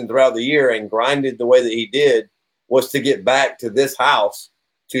this season throughout the year and grinded the way that he did was to get back to this house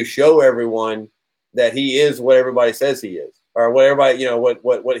to show everyone that he is what everybody says he is or what everybody,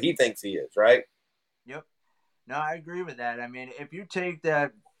 what he thinks he is, right? Yep. No, I agree with that. I mean, if you take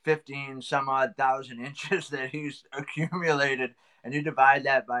that 15 some odd thousand inches that he's accumulated and you divide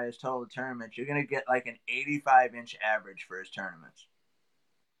that by his total tournaments, you're going to get like an 85-inch average for his tournaments.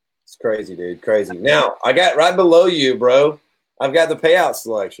 It's crazy, dude. Crazy. Now, I got right below you, bro. I've got the payout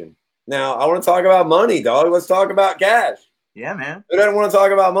selection. Now, I want to talk about money, dog. Let's talk about cash. Yeah, man. Who doesn't want to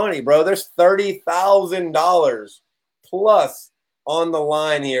talk about money, bro? There's $30,000 plus on the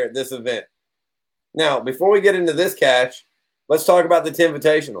line here at this event. Now, before we get into this cash, let's talk about the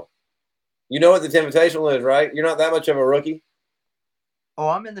Tinvitational. You know what the Tinvitational is, right? You're not that much of a rookie. Oh,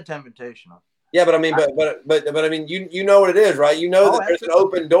 I'm in the Tinvitational. Yeah, but I mean, but I mean, you know what it is, right? You know that there's an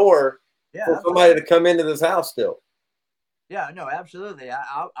open door for somebody to come into this house still. Yeah, no, absolutely.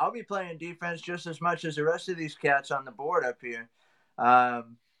 I'll be playing defense just as much as the rest of these cats on the board up here. So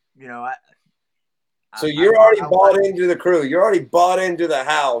you're already bought into the crew. You're already bought into the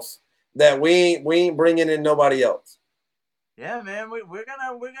house that we ain't bringing in nobody else. Yeah, man, we're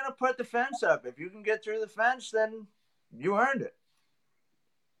gonna put the fence up. If you can get through the fence, then you earned it.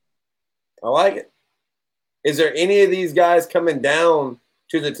 I like it. Is there any of these guys coming down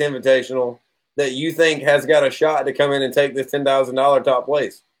to the Tinvitational that you think has got a shot to come in and take this $10,000 top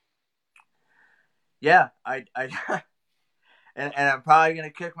place? Yeah, I and I'm probably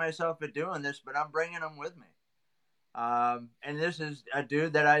gonna kick myself for doing this, but I'm bringing them with me. And this is a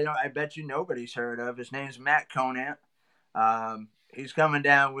dude that I bet you nobody's heard of. His name's Matt Conant. He's coming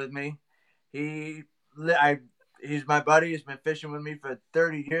down with me. He's my buddy. He's been fishing with me for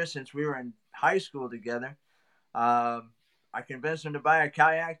 30 years since we were in high school together. I convinced him to buy a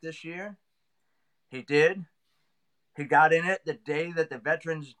kayak this year. He did. He got in it the day that the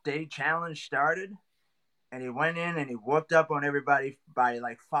Veterans Day Challenge started, and he went in and he whooped up on everybody by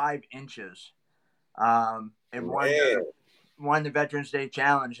like 5 inches. And won the Veterans Day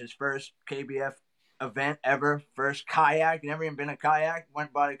Challenge, his first KBF event ever, first kayak. Never even been a kayak.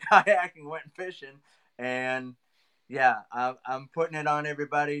 Went bought a kayak and went fishing. And yeah, I'm putting it on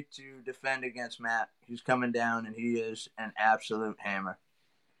everybody to defend against Matt. He's coming down, and he is an absolute hammer.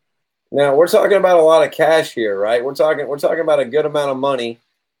 Now we're talking about a lot of cash here, right? We're talking about a good amount of money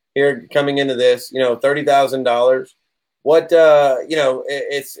here coming into this. $30,000. What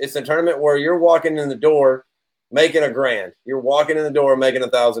it's a tournament where you're walking in the door making $1,000. You're walking in the door making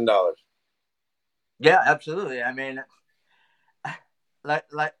 $1,000. Yeah, absolutely. I mean, I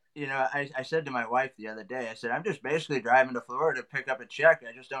said to my wife the other day, I said, I'm just basically driving to Florida to pick up a check.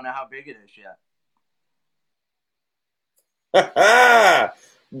 I just don't know how big it is yet.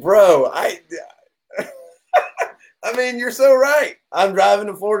 Bro, I mean, you're so right. I'm driving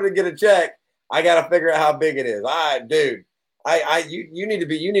to Florida to get a check. I got to figure out how big it is. Dude, you need to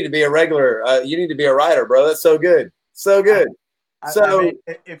be a regular. You need to be a writer, bro. That's so good. So good. I mean,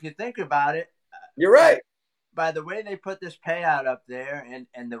 if you think about it, you're right. By the way they put this payout up there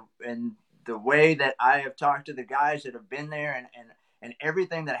and the way that I have talked to the guys that have been there and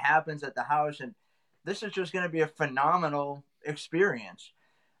everything that happens at the house, and this is just going to be a phenomenal experience.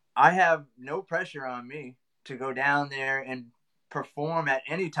 I have no pressure on me to go down there and perform at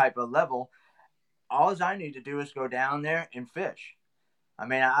any type of level. All I need to do is go down there and fish. I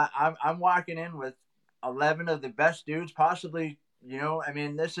mean, I'm walking in with 11 of the best dudes, possibly. I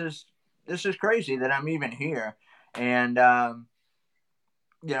mean, this is crazy that I'm even here, and I'm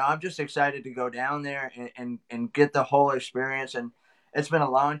just excited to go down there and get the whole experience. And it's been a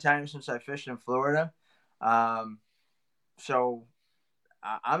long time since I fished in Florida, so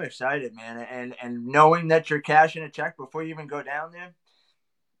I'm excited, man. And knowing that you're cashing a check before you even go down there.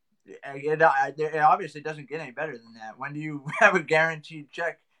 It obviously doesn't get any better than that. When do you have a guaranteed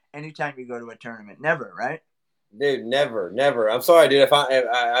check anytime you go to a tournament? Never, right? Dude, never. I'm sorry, dude. If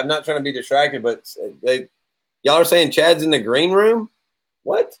I'm not trying to be distracted, but y'all are saying Chad's in the green room?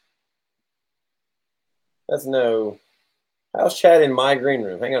 What? How's Chad in my green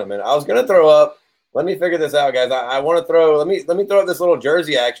room? Hang on a minute. I was gonna throw up. Let me figure this out, guys. I want to throw. Let me throw up this little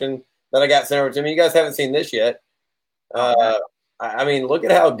jersey action that I got sent over to me. You guys haven't seen this yet. I mean, look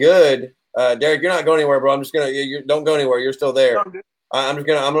at how good, Derek. You're not going anywhere, bro. I'm just gonna. Don't go anywhere. You're still there. I'm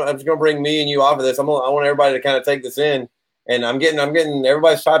just gonna bring me and you off of this. I want everybody to kind of take this in, and I'm getting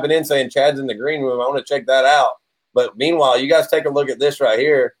everybody's typing in saying Chad's in the green room. I want to check that out. But meanwhile, you guys take a look at this right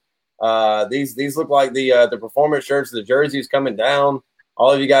here. These look like the performance shirts, the jerseys coming down.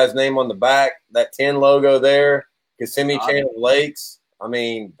 All of you guys' name on the back. That 10 logo there. Kissimmee Chain of Lakes. I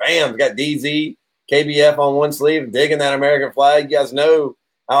mean, bam, got DZ, KBF on one sleeve, digging that American flag. You guys know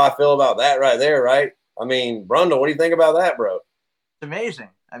how I feel about that right there, right? I mean, Brundle, what do you think about that, bro? It's amazing.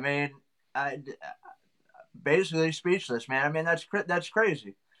 I mean, I basically speechless, man. I mean, that's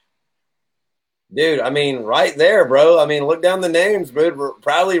crazy. Dude, I mean, right there, bro. I mean, look down the names, bro. We're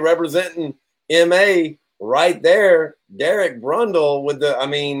proudly representing MA right there. Derek Brundle with the, I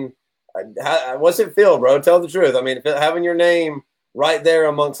mean, what's it feel, bro? Tell the truth. I mean, having your name right there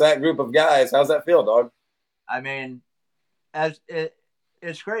amongst that group of guys, how's that feel, dog? I mean,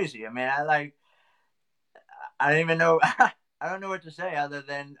 it's crazy. I mean, I don't even know. I don't know what to say other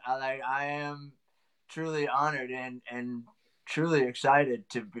than I am truly honored and truly excited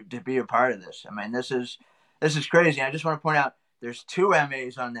to be a part of this. I mean, this is crazy. I just want to point out there's 2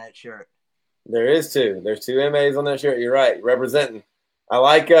 MAs on that shirt. There is 2. There's 2 MAs on that shirt. You're right, representing. I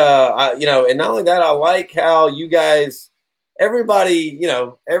like, and not only that, I like how you guys, everybody's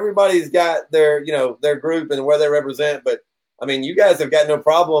got their, their group and where they represent. But I mean, you guys have got no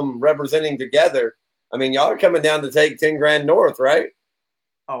problem representing together. I mean, y'all are coming down to take 10 grand north, right?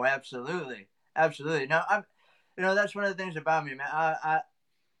 Oh, absolutely, absolutely. No, that's one of the things about me, man.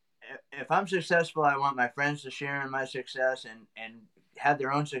 If I'm successful, I want my friends to share in my success and have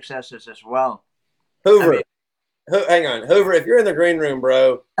their own successes as well. Hoover, hang on. Hoover, if you're in the green room,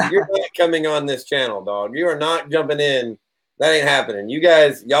 bro, you're not coming on this channel, dog. You are not jumping in. That ain't happening. You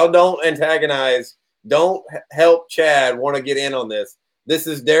guys, y'all don't antagonize. Don't help Chad want to get in on this. This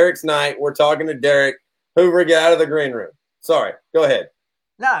is Derek's night. We're talking to Derek. Hoover, get out of the green room. Sorry. Go ahead.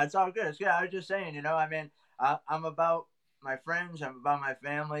 No, it's all good. It's good. I was just saying, I mean, I'm about my friends. I'm about my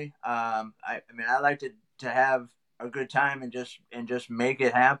family. I mean, I like to have a good time and just make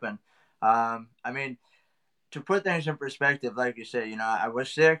it happen. I mean, to put things in perspective, like you said, I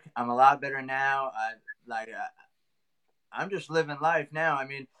was sick. I'm a lot better now. I'm just living life now. I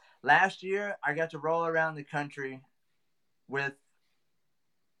mean, last year I got to roll around the country with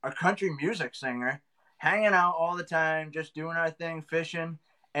a country music singer, hanging out all the time, just doing our thing, fishing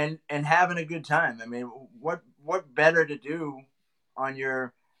and having a good time. I mean, what better to do on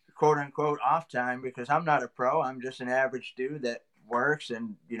your quote unquote off time? Because I'm not a pro. I'm just an average dude that works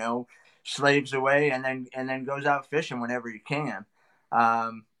and, slaves away and then goes out fishing whenever you can.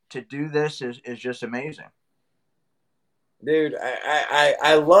 To do this is just amazing. Dude,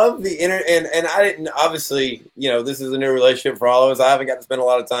 I love the and I didn't, obviously, this is a new relationship for all of us. I haven't got to spend a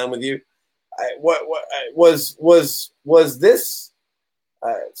lot of time with you. What was this?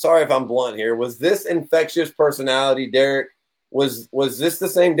 Sorry if I'm blunt here. Was this infectious personality, Derek? Was this the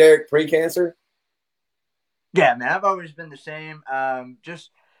same Derek pre-cancer? Yeah, man, I've always been the same. Just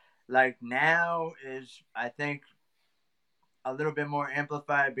like now is, I think, a little bit more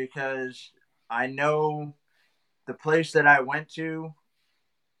amplified because I know the place that I went to,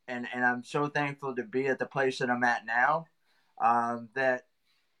 and I'm so thankful to be at the place that I'm at now. That,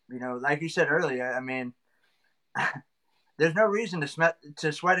 like you said earlier, I mean, there's no reason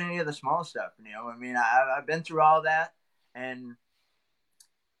to sweat any of the small stuff. I mean, I've been through all that, and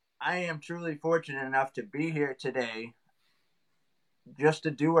I am truly fortunate enough to be here today just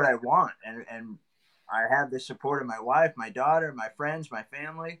to do what I want. And I have the support of my wife, my daughter, my friends, my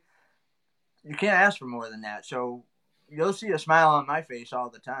family. You can't ask for more than that. So you'll see a smile on my face all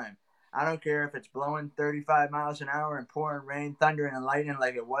the time. I don't care if it's blowing 35 miles an hour and pouring rain, thunder, and lightning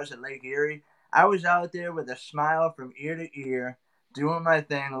like it was at Lake Erie. I was out there with a smile from ear to ear, doing my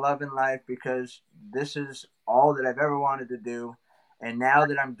thing, loving life, because this is all that I've ever wanted to do. And now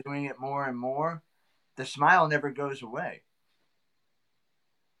that I'm doing it more and more, the smile never goes away.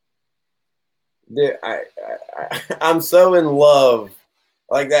 Dude, I'm so in love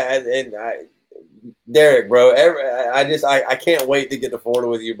like that. And Derek, bro, I can't wait to get to Florida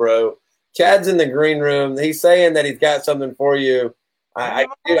with you, bro. Chad's in the green room. He's saying that he's got something for you. Dude,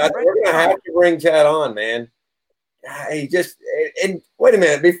 we're gonna have to bring Chad on, man. And wait a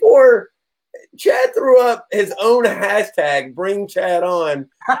minute, before Chad threw up his own hashtag, bring Chad on.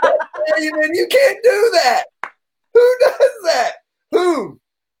 Man, you can't do that. Who does that? Who?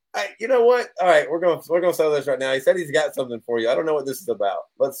 You know what? All right, we're gonna settle this right now. He said he's got something for you. I don't know what this is about.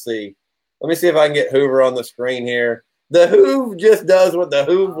 Let's see. Let me see if I can get Hoover on the screen here. The Hoove just does what the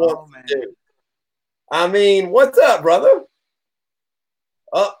Hoove wants to do. I mean, what's up, brother?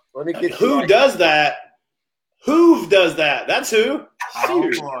 Oh, let me get who does that? Hoove does that. That's who.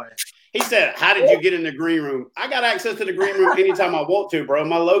 Oh, boy. He said, "How did you get in the green room?" I got access to the green room anytime I want to, bro.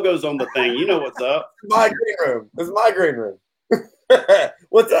 My logo's on the thing. You know what's up. It's my green room. It's my green room.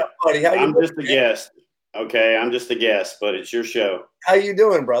 What's up, buddy? How you I'm doing? just a guest. Okay, I'm just a guest, but it's your show. How you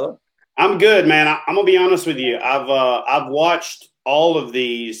doing, brother? I'm good, man. I'm gonna be honest with you. I've watched all of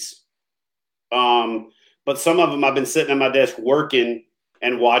these, but some of them I've been sitting at my desk working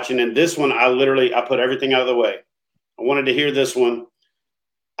and watching. And this one, I put everything out of the way. I wanted to hear this one.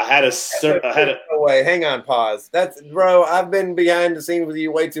 Wait, hang on, pause. Bro, I've been behind the scenes with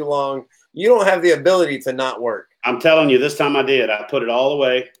you way too long. You don't have the ability to not work. I'm telling you, this time I did. I put it all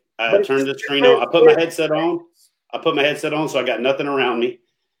away. I turned the screen on. I put my headset on. So I got nothing around me.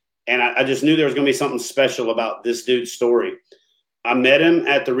 And I just knew there was going to be something special about this dude's story. I met him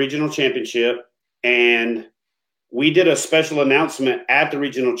at the regional championship, and we did a special announcement at the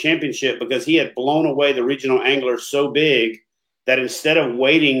regional championship because he had blown away the regional angler so big that instead of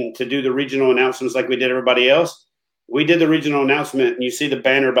waiting to do the regional announcements like we did everybody else, we did the regional announcement, and you see the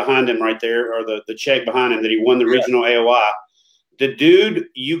banner behind him right there, or the check behind him that he won the regional AOI. The dude,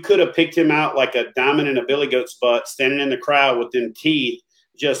 you could have picked him out like a diamond in a billy goat's butt, standing in the crowd with them teeth,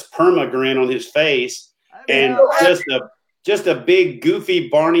 just perma-grin on his face, and just a big, goofy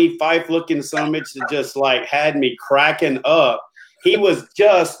Barney Fife-looking summit that just like had me cracking up. He was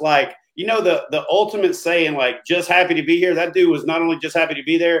just like, the ultimate saying, like, just happy to be here. That dude was not only just happy to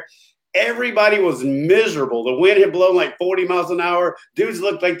be there, everybody was miserable. The wind had blown like 40 miles an hour. Dudes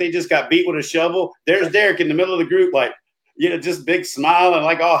looked like they just got beat with a shovel. There's Derek in the middle of the group, like, just big smile and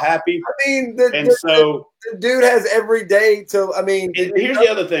like all happy. I mean, the dude has every day to, here's the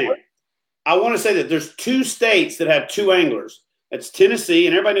other thing. I want to say that there's 2 states that have 2 anglers. That's Tennessee,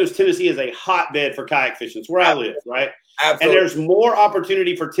 and everybody knows Tennessee is a hotbed for kayak fishing. It's where I live, right? Absolutely. And there's more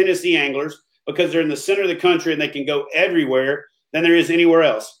opportunity for Tennessee anglers because they're in the center of the country and they can go everywhere than there is anywhere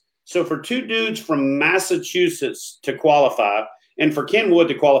else. So for 2 dudes from Massachusetts to qualify, and for Ken Wood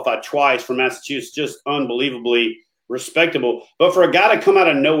to qualify twice from Massachusetts, just unbelievably respectable. But for a guy to come out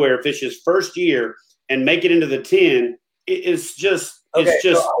of nowhere, fish his first year, and make it into the 10, it's just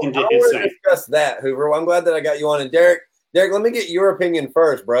insane. I want to discuss that, Hoover. I'm glad that I got you on. And Derek, let me get your opinion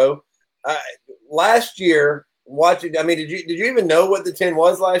first, bro. Last year, watching, did you even know what the 10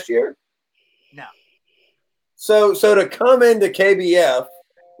 was last year? No. So to come into KBF,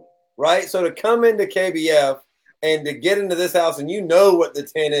 right? So to come into KBF and to get into this house, and you know what the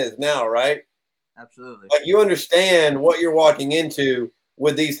 10 is now, right? Absolutely. Like, you understand what you're walking into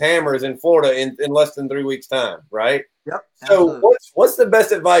with these hammers in Florida in less than 3 weeks' time, right? Yep. So what's the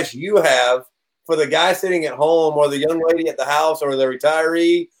best advice you have for the guy sitting at home, or the young lady at the house, or the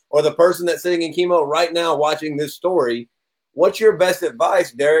retiree, or the person that's sitting in chemo right now watching this story? What's your best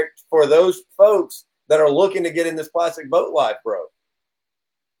advice, Derek, for those folks that are looking to get in this plastic boat life, bro?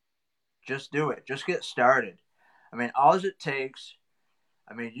 Just do it. Just get started. All it takes,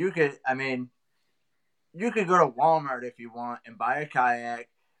 you could go to Walmart if you want and buy a kayak,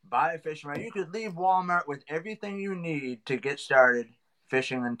 buy a fishing rod. You could leave Walmart with everything you need to get started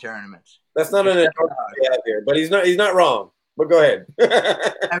fishing in tournaments. That's not an endorsement we have here, but he's not wrong. But go ahead.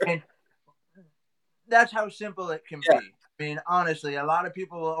 That's how simple it can be. Honestly, a lot of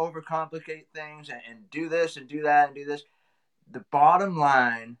people will overcomplicate things and do this and do that and do this. The bottom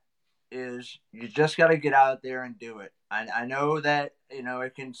line is you just got to get out there and do it. I know that,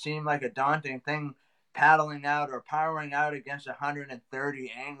 it can seem like a daunting thing, paddling out or powering out against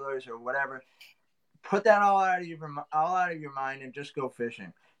 130 anglers or whatever. Put that all out of your mind and just go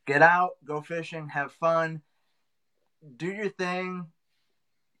fishing. Get out, go fishing, have fun, do your thing.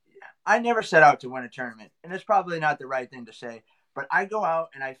 I never set out to win a tournament, and it's probably not the right thing to say, but I go out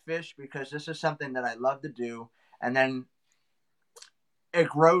and I fish because this is something that I love to do, and then it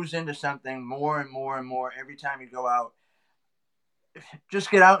grows into something more and more and more every time you go out.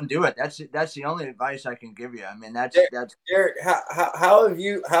 Just get out and do it. That's the only advice I can give you. That's Derek. How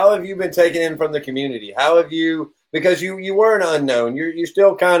have you been taken in from the community? How have you, because you were an unknown. You're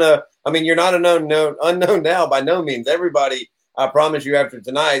still kind of. You're not an unknown now by no means. Everybody, I promise you, after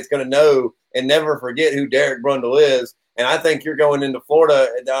tonight, is going to know and never forget who Derek Brundle is. And I think you're going into Florida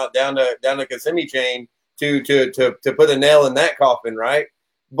down to Kissimmee chain to put a nail in that coffin, right?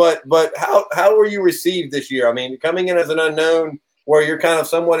 But how were you received this year? Coming in as an unknown, where you're kind of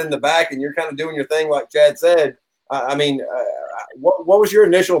somewhat in the back and you're kind of doing your thing, like Chad said. What was your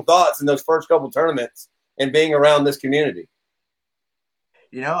initial thoughts in those first couple tournaments and being around this community?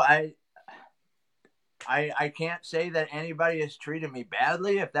 I can't say that anybody has treated me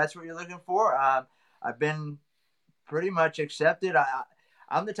badly, if that's what you're looking for. I've been pretty much accepted.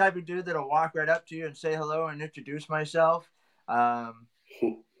 I'm the type of dude that'll walk right up to you and say hello and introduce myself.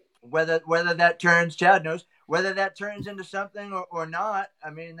 Whether that turns, Chad knows, whether that turns into something or not,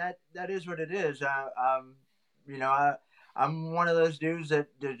 that is what it is. I'm one of those dudes that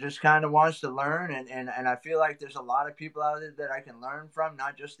just kind of wants to learn, and I feel like there's a lot of people out there that I can learn from,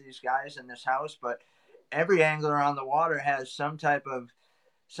 not just these guys in this house, but every angler on the water has some type of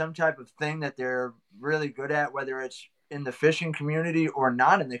thing that they're really good at, whether it's in the fishing community or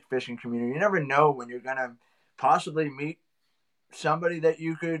not in the fishing community. You never know when you're going to possibly meet somebody that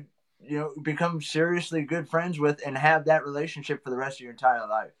you could, become seriously good friends with and have that relationship for the rest of your entire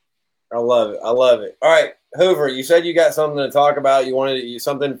life. I love it. I love it. All right, Hoover, you said you got something to talk about. You wanted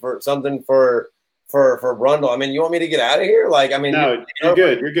something for Brundle. I mean, you want me to get out of here? No, you're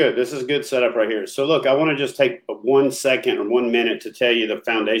good. You're good. This is a good setup right here. So look, I want to just take 1 second or 1 minute to tell you the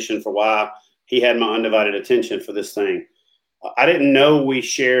foundation for why he had my undivided attention for this thing. I didn't know we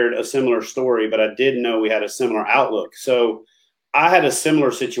shared a similar story, but I did know we had a similar outlook. So I had a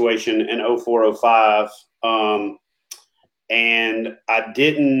similar situation in 04, 05, and I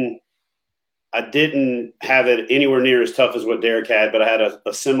didn't have it anywhere near as tough as what Derek had, but I had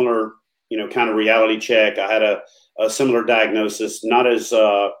a similar, kind of reality check. I had a similar diagnosis, not as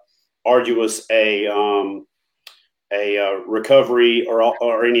arduous a recovery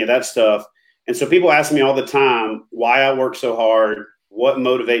or any of that stuff. And so people ask me all the time why I work so hard, what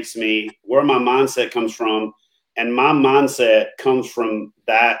motivates me, where my mindset comes from. And my mindset comes from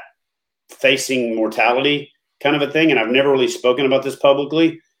that facing mortality kind of a thing. And I've never really spoken about this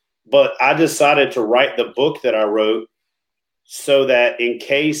publicly, but I decided to write the book that I wrote so that in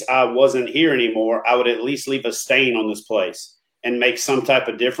case I wasn't here anymore, I would at least leave a stain on this place and make some type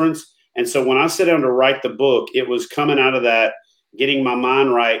of difference. And so when I sat down to write the book, it was coming out of that, getting my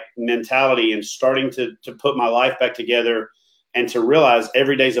mind right mentality and starting to put my life back together and to realize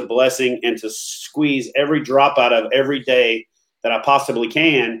every day's a blessing and to squeeze every drop out of every day that I possibly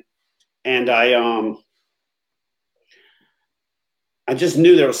can. And I just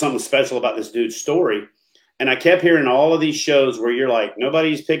knew there was something special about this dude's story. And I kept hearing all of these shows where you're like,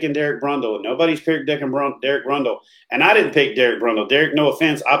 nobody's picking Derek Brundle. Nobody's picked Derek Brundle. And I didn't pick Derek Brundle. Derek, no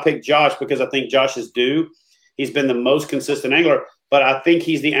offense. I picked Josh because I think Josh is due. He's been the most consistent angler, but I think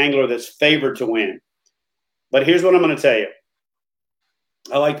he's the angler that's favored to win. But here's what I'm going to tell you.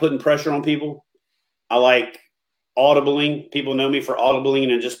 I like putting pressure on people. I like audibling. People know me for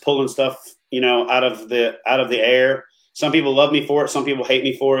audibling and just pulling stuff, out of the air. Some people love me for it. Some people hate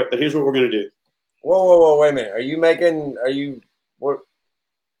me for it. But here's what we're going to do. Whoa, wait a minute.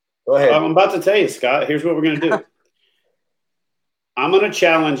 Go ahead. I'm about to tell you, Scott. Here's what we're going to do. I'm going to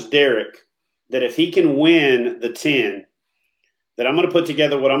challenge Derek that if he can win the 10, that I'm going to put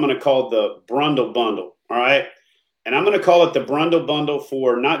together what I'm going to call the Brundle Bundle. All right. And I'm going to call it the Brundle Bundle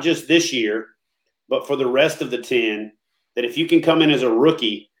for not just this year, but for the rest of the 10, that if you can come in as a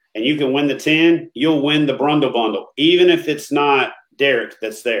rookie and you can win the 10, you'll win the Brundle Bundle, even if it's not Derek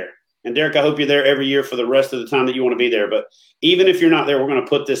that's there. And Derek, I hope you're there every year for the rest of the time that you want to be there. But even if you're not there, we're going to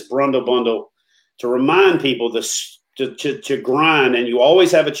put this Brundle Bundle to remind people this to grind, and you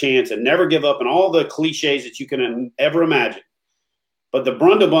always have a chance and never give up, and all the cliches that you can ever imagine. But the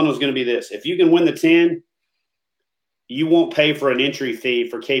Brundle Bundle is going to be this. If you can win the 10, you won't pay for an entry fee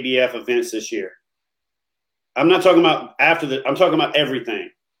for KBF events this year. I'm not talking about I'm talking about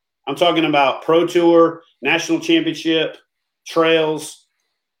everything. I'm talking about Pro Tour, National Championship, Trails.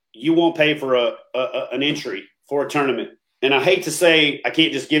 You won't pay for an entry for a tournament. And I hate to say I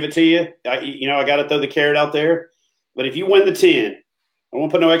can't just give it to you. I got to throw the carrot out there. But if you win the 10, I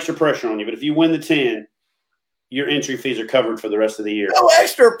won't put no extra pressure on you. But if you win the 10, your entry fees are covered for the rest of the year. No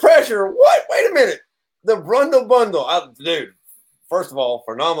extra pressure? What? Wait a minute. The Brundle Bundle. Dude, first of all,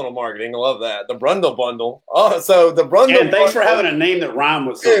 phenomenal marketing. I love that. The Brundle Bundle. Oh, so the Brundle Bundle. Thanks for having a name that rhymed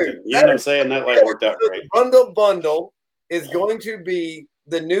with something. Dude, you know what I'm saying? That worked out great. The Brundle Bundle is going to be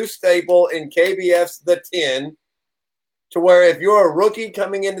the new staple in KBF's The 10, to where if you're a rookie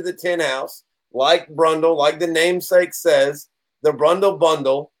coming into the 10 house, like Brundle, like the namesake says, the Brundle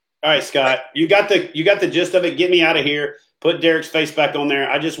Bundle. All right, Scott, you got the gist of it. Get me out of here. Put Derek's face back on there.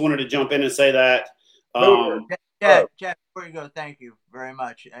 I just wanted to jump in and say that. Jeff, before you go, thank you very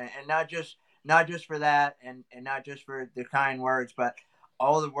much, and not just for that, and not just for the kind words, but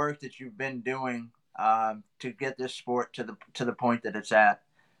all the work that you've been doing to get this sport to the point that it's at.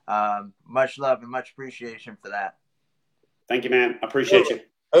 Much love and much appreciation for that. Thank you, man. I appreciate you.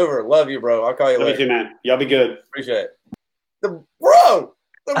 Over. Love you, bro. I'll call you later. Love you too, man. Y'all be good. Appreciate it. The Brundle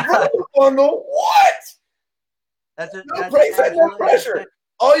Bundle. What? That's no pressure.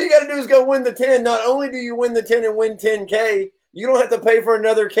 All you got to do is go win the 10. Not only do you win the 10 and win 10K, you don't have to pay for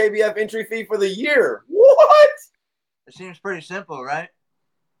another KBF entry fee for the year. What? It seems pretty simple, right?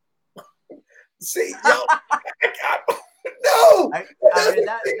 See, no. I mean,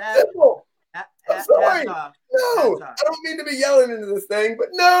 I'm sorry. Hats off. No, Hats off. I don't mean to be yelling into this thing, but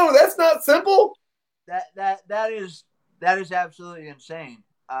no, that's not simple. That is absolutely insane.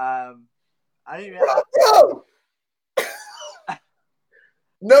 I didn't even. Bro.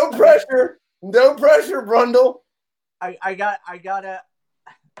 No pressure, Brundle. I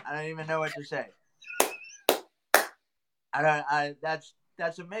don't even know what to say.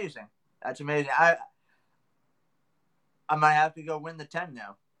 That's amazing. That's amazing. I might have to go win the 10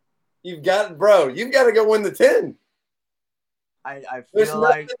 now. You've got to go win the 10. I There's feel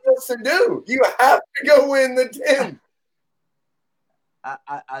nothing like else to do. You have to go win the 10.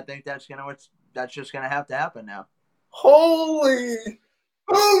 I think that's just gonna have to happen now. Holy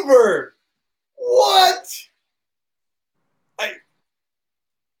Hoover! What?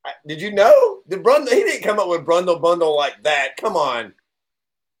 Did you know? He didn't come up with Brundle Bundle like that. Come on.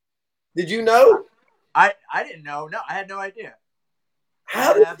 Did you know? I didn't know. No, I had no idea.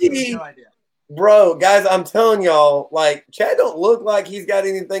 How did he? No idea. Bro, guys, I'm telling y'all, like, Chad don't look like he's got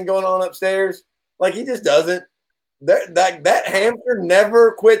anything going on upstairs. Like, he just doesn't. That hamster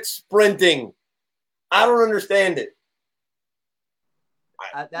never quits sprinting. I don't understand it.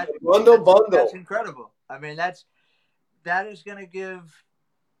 Bundle. That's incredible. I mean, that is going to give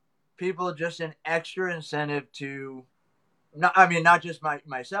people just an extra incentive to. Not just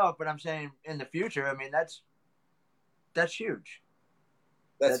myself, but I'm saying in the future. I mean, that's huge.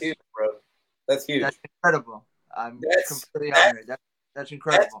 That's huge, bro. That's huge. That's incredible. I'm completely honored. That's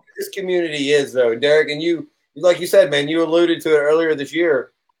incredible. That's what this community is, though, Derek. And you, like you said, man, you alluded to it earlier this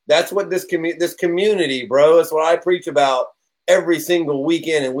year. That's what this community, bro. That's what I preach about every single week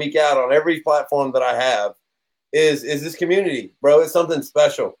in and week out on every platform that I have. Is this community, bro? It's something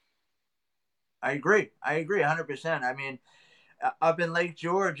special. I agree 100%. I mean, up in Lake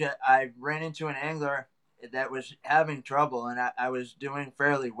George, I ran into an angler that was having trouble, and I was doing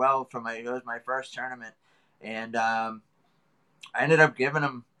fairly well it was my first tournament, and I ended up giving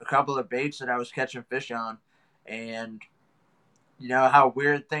him a couple of baits that I was catching fish on, and you know how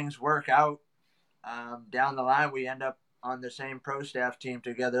weird things work out. Down the line, we end up on the same pro staff team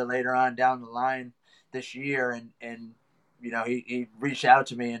together later on down the line this year, and you know he reached out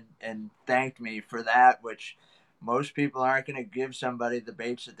to me and thanked me for that, which most people aren't going to give somebody the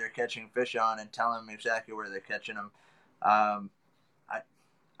baits that they're catching fish on and tell them exactly where they're catching them. I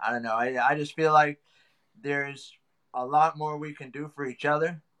don't know. I just feel like there's a lot more we can do for each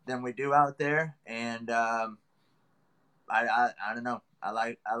other than we do out there, and I don't know. I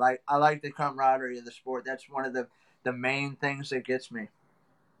like the camaraderie of the sport. That's one of the main things that gets me.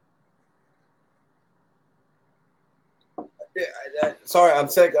 Yeah, sorry, I'm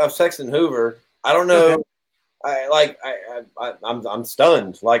texting Hoover. I don't know. Okay. I'm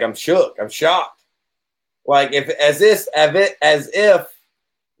stunned. Like, I'm shook. I'm shocked. Like, as if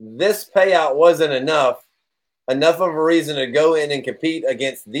this payout wasn't enough of a reason to go in and compete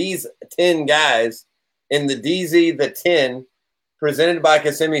against these 10 guys in the DZ the 10 presented by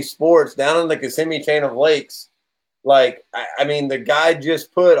Kissimmee Sports down on the Kissimmee chain of lakes. Like, I mean, the guy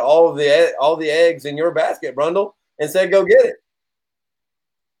just put all the eggs in your basket, Brundle, and said, "Go get it."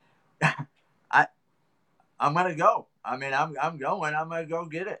 I'm gonna go. I mean, I'm going. I'm gonna go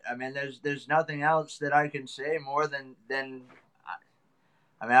get it. I mean, there's nothing else that I can say more than.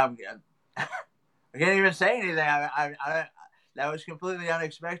 I mean, I can't even say anything. I that was completely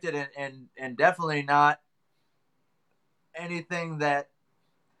unexpected and definitely not anything that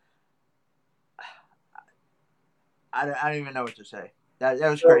I don't even know what to say. That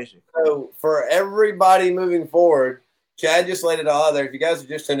was crazy. So for everybody moving forward, Chad just laid it all out there. If you guys are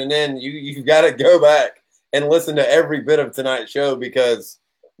just tuning in, you've got to go back and listen to every bit of tonight's show because,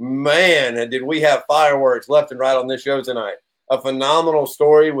 man, did we have fireworks left and right on this show tonight. A phenomenal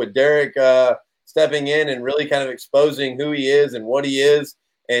story with Derek stepping in and really kind of exposing who he is and what he is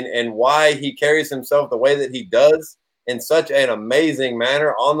and why he carries himself the way that he does in such an amazing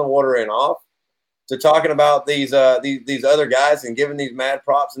manner on the water and off, to talking about these other guys and giving these mad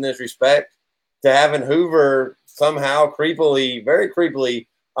props in this respect, to having Hoover somehow creepily, very creepily,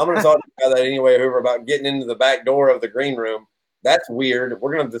 I'm going to talk about that anyway, Hoover, about getting into the back door of the green room. That's weird.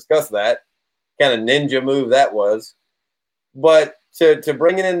 We're going to discuss that kind of ninja move that was. But to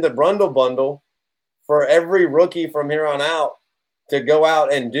bring it in the Brundle bundle for every rookie from here on out to go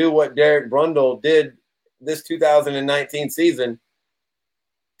out and do what Derek Brundle did this 2019 season,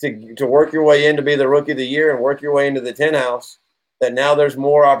 to work your way in to be the rookie of the year and work your way into the 10 house, that now there's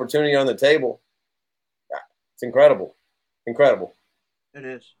more opportunity on the table. It's incredible. Incredible. It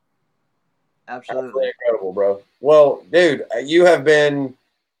is. Absolutely incredible, bro. Well, dude, you have been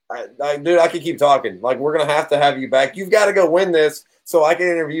dude, I could keep talking. Like, we're going to have you back. You've got to go win this so I can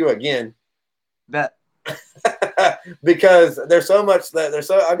interview you again. Bet. Because there's so much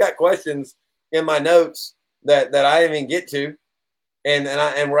I've got questions in my notes that I didn't even get to,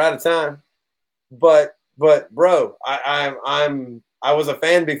 and we're out of time. But bro, I was a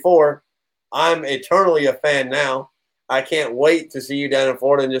fan before. I'm eternally a fan now. I can't wait to see you down in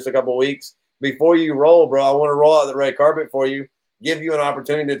Florida in just a couple of weeks. Before you roll, bro, I want to roll out the red carpet for you, give you an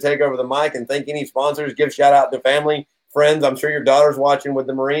opportunity to take over the mic and thank any sponsors, give shout out to family, friends. I'm sure your daughter's watching with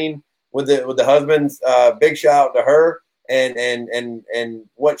the Marine, with the husbands. Big shout out to her and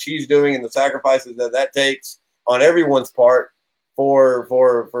what she's doing and the sacrifices that takes on everyone's part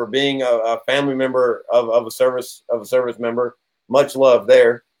for being a family member of a service member. Much love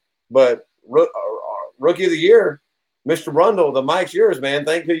there. But rookie of the year, Mr. Brundle, the mic's yours, man.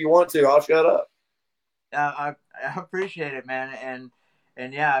 Thank who you want to. I'll shut up. I appreciate it, man.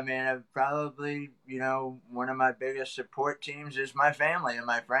 And yeah, I mean, probably, one of my biggest support teams is my family and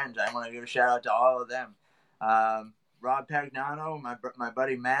my friends. I want to give a shout out to all of them. Rob Pagnano, my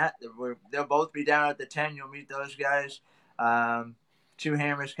buddy Matt, they'll both be down at the 10. You'll meet those guys. Two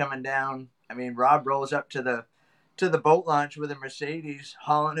Hammers coming down. I mean, Rob rolls up to the boat launch with a Mercedes,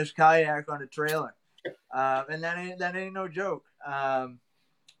 hauling his kayak on a trailer. And that ain't no joke.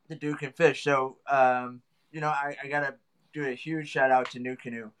 The Duke and Fish. So, I got to do a huge shout out to New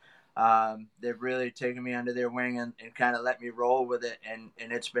Canoe. They've really taken me under their wing and kind of let me roll with it. And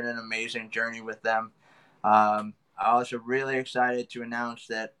it's been an amazing journey with them. I'm also really excited to announce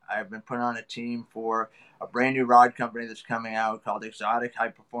that I've been put on a team for a brand new rod company that's coming out called Exotic High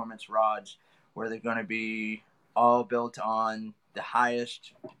Performance Rods, where they're going to be all built on the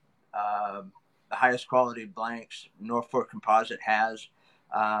highest quality blanks Norfolk Composite has.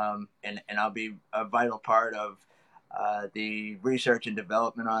 And I'll be a vital part of the research and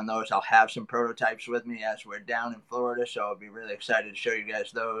development on those. I'll have some prototypes with me as we're down in Florida, so I'll be really excited to show you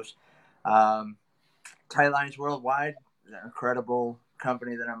guys those. Tight Lines Worldwide is an incredible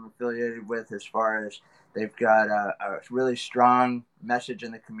company that I'm affiliated with, as far as they've got a really strong message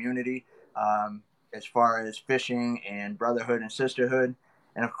in the community as far as fishing and brotherhood and sisterhood.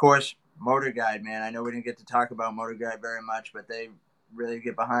 And of course, Motor Guide, man. I know we didn't get to talk about Motor Guide very much, but they really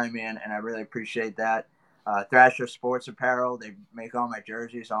get behind me, and I really appreciate that. Thrasher Sports Apparel, they make all my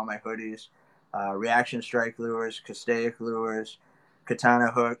jerseys, all my hoodies, Reaction Strike lures, Castaic lures,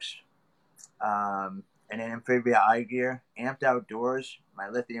 Katana hooks, and Amphibia eye gear. Amped Outdoors, my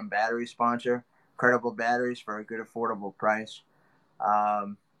lithium battery sponsor, incredible batteries for a good affordable price.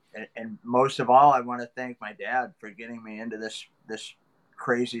 And most of all, I want to thank my dad for getting me into this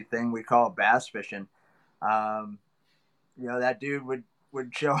crazy thing we call bass fishing. That dude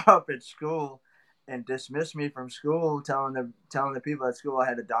would show up at school and dismiss me from school, telling the people at school I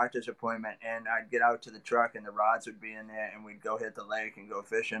had a doctor's appointment, and I'd get out to the truck and the rods would be in there and we'd go hit the lake and go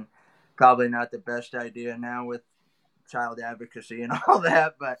fishing. Probably not the best idea now with child advocacy and all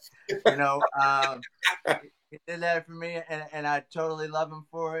that, but he did that for me, and I totally love him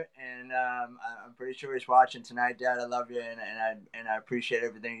for it. And I'm pretty sure he's watching tonight. Dad, I love you, and I appreciate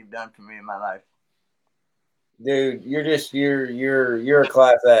everything you've done for me in my life. Dude, you're a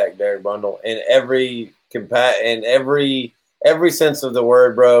class act, Derek Brundle, in every sense of the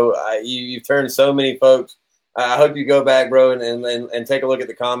word, bro. You've turned so many folks. I hope you go back, bro, and take a look at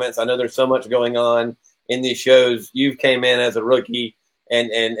the comments. I know there's so much going on in these shows. You've came in as a rookie and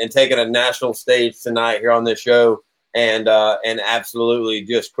taken a national stage tonight here on this show, and absolutely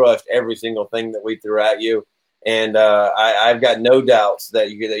just crushed every single thing that we threw at you. And I've got no doubts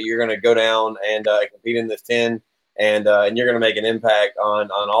that you're going to go down and compete in this 10, and you're going to make an impact on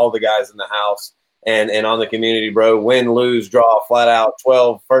all the guys in the house and on the community, bro. Win, lose, draw, flat out,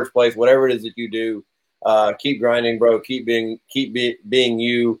 12, first place, whatever it is that you do. Keep grinding, bro. Keep being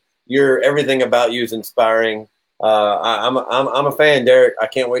you. Everything about you is inspiring. I'm a fan, Derek. I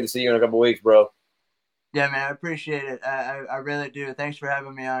can't wait to see you in a couple of weeks, bro. Yeah, man, I appreciate it. I really do. Thanks for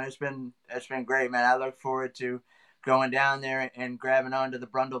having me on. It's been great, man. I look forward to going down there and grabbing onto the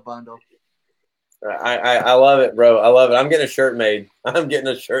Brundle bundle. I love it, bro. I love it. I'm getting a shirt made.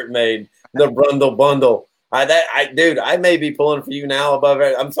 The Brundle bundle. Dude, I may be pulling for you now above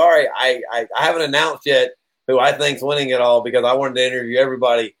it. I'm sorry. I haven't announced yet who I think's winning it all, because I wanted to interview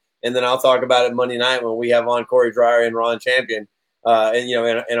everybody, and then I'll talk about it Monday night when we have on Corey Dreyer and Ron Champion. And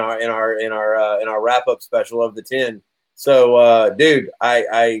in our wrap up special of the 10. So, dude,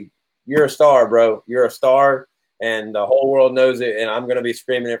 you're a star, bro. You're a star, and the whole world knows it. And I'm gonna be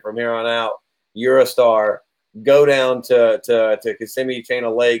screaming it from here on out. You're a star. Go down to Kissimmee Chain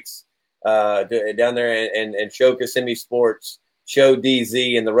of Lakes, down there and show Kissimmee Sports, show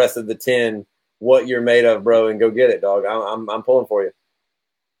DZ and the rest of the 10 what you're made of, bro, and go get it, dog. I'm pulling for you.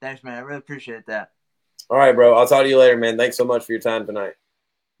 Thanks, man. I really appreciate that. All right, bro. I'll talk to you later, man. Thanks so much for your time tonight.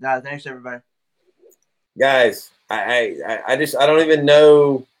 No, thanks, everybody. Guys, I don't even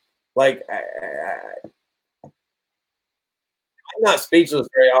know. Like, I'm not speechless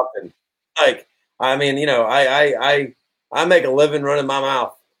very often. Like, I mean, you know, I make a living running my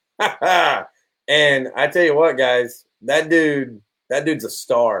mouth. And I tell you what, guys, that dude's a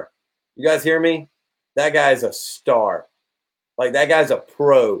star. You guys hear me? That guy's a star. Like, that guy's a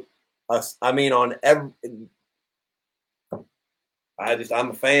pro. I mean, on every. I'm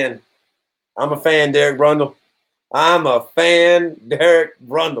a fan. I'm a fan, Derek Brundle. I'm a fan, Derek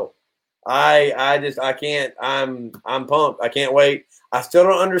Brundle. I can't. I'm pumped. I can't wait. I still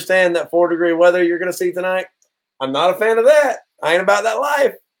don't understand that 4-degree weather you're going to see tonight. I'm not a fan of that. I ain't about that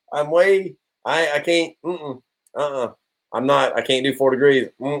life. I can't. I'm not. I can't do 4 degrees.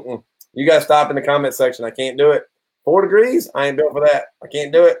 You guys stop in the comment section. I can't do it. 4 degrees? I ain't built for that. I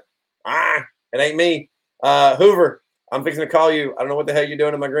can't do it. It ain't me. Hoover, I'm fixing to call you. I don't know what the hell you're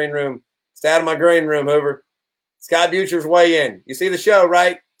doing in my green room. Stay out of my green room, Hoover. Scott Butcher's way in. You see the show,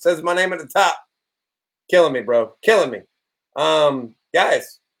 right? Says my name at the top. Killing me, bro. Killing me.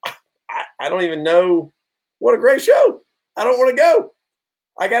 Guys, I don't even know. What a great show. I don't want to go.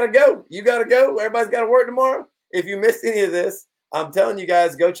 I got to go. You got to go. Everybody's got to work tomorrow. If you missed any of this, I'm telling you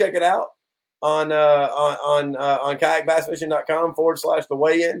guys, go check it out on kayakbassfishing.com/the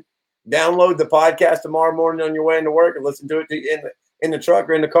weigh-in. Download the podcast tomorrow morning on your way into work and listen to it in the truck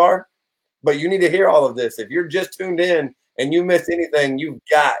or in the car. But you need to hear all of this. If you're just tuned in and you missed anything, you've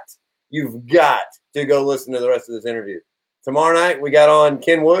got to go listen to the rest of this interview. Tomorrow night, we got on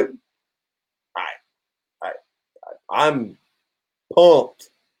Ken Wood. I'm pumped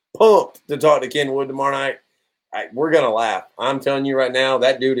to talk to Ken Wood tomorrow night. We're going to laugh. I'm telling you right now,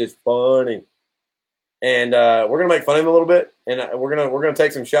 that dude is funny. And we're going to make fun of him a little bit. And we're gonna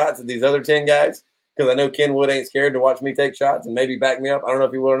take some shots at these other 10 guys because I know Ken Wood ain't scared to watch me take shots and maybe back me up. I don't know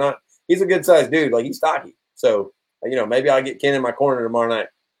if he will or not. He's a good-sized dude. Like, he's stocky. So, you know, maybe I'll get Ken in my corner tomorrow night.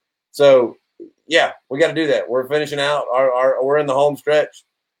 So, yeah, we got to do that. We're finishing out. We're in the home stretch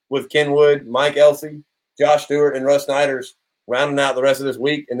with Ken Wood, Mike Elsey, Josh Stewart, and Russ Snyder's rounding out the rest of this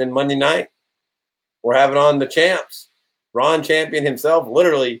week. And then Monday night, we're having on the champs. Ron Champion himself,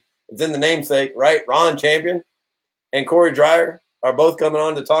 literally, it's in the namesake, right? Ron Champion and Corey Dreyer are both coming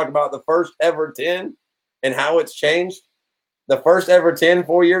on to talk about the first ever 10 and how it's changed. The first ever 10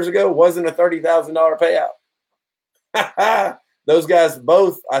 4 years ago wasn't a $30,000 payout. Those guys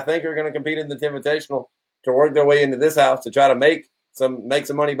both, I think, are going to compete in the Invitational to work their way into this house to try to make some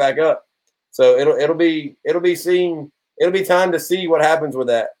money back up. So it'll be time to see what happens with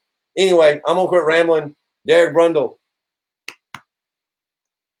that. Anyway, I'm gonna quit rambling. Derek Brundle,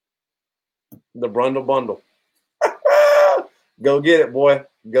 the Brundle Bundle. Go get it, boy.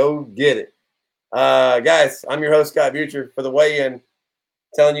 Go get it. Guys, I'm your host, Scott Butcher, for the weigh-in.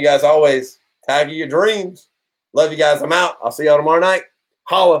 Telling you guys always, tag your dreams. Love you guys. I'm out. I'll see y'all tomorrow night.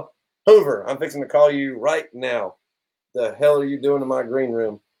 Holla. Hoover, I'm fixing to call you right now. The hell are you doing in my green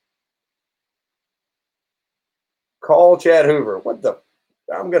room? Call Chad Hoover. What the?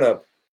 I'm going to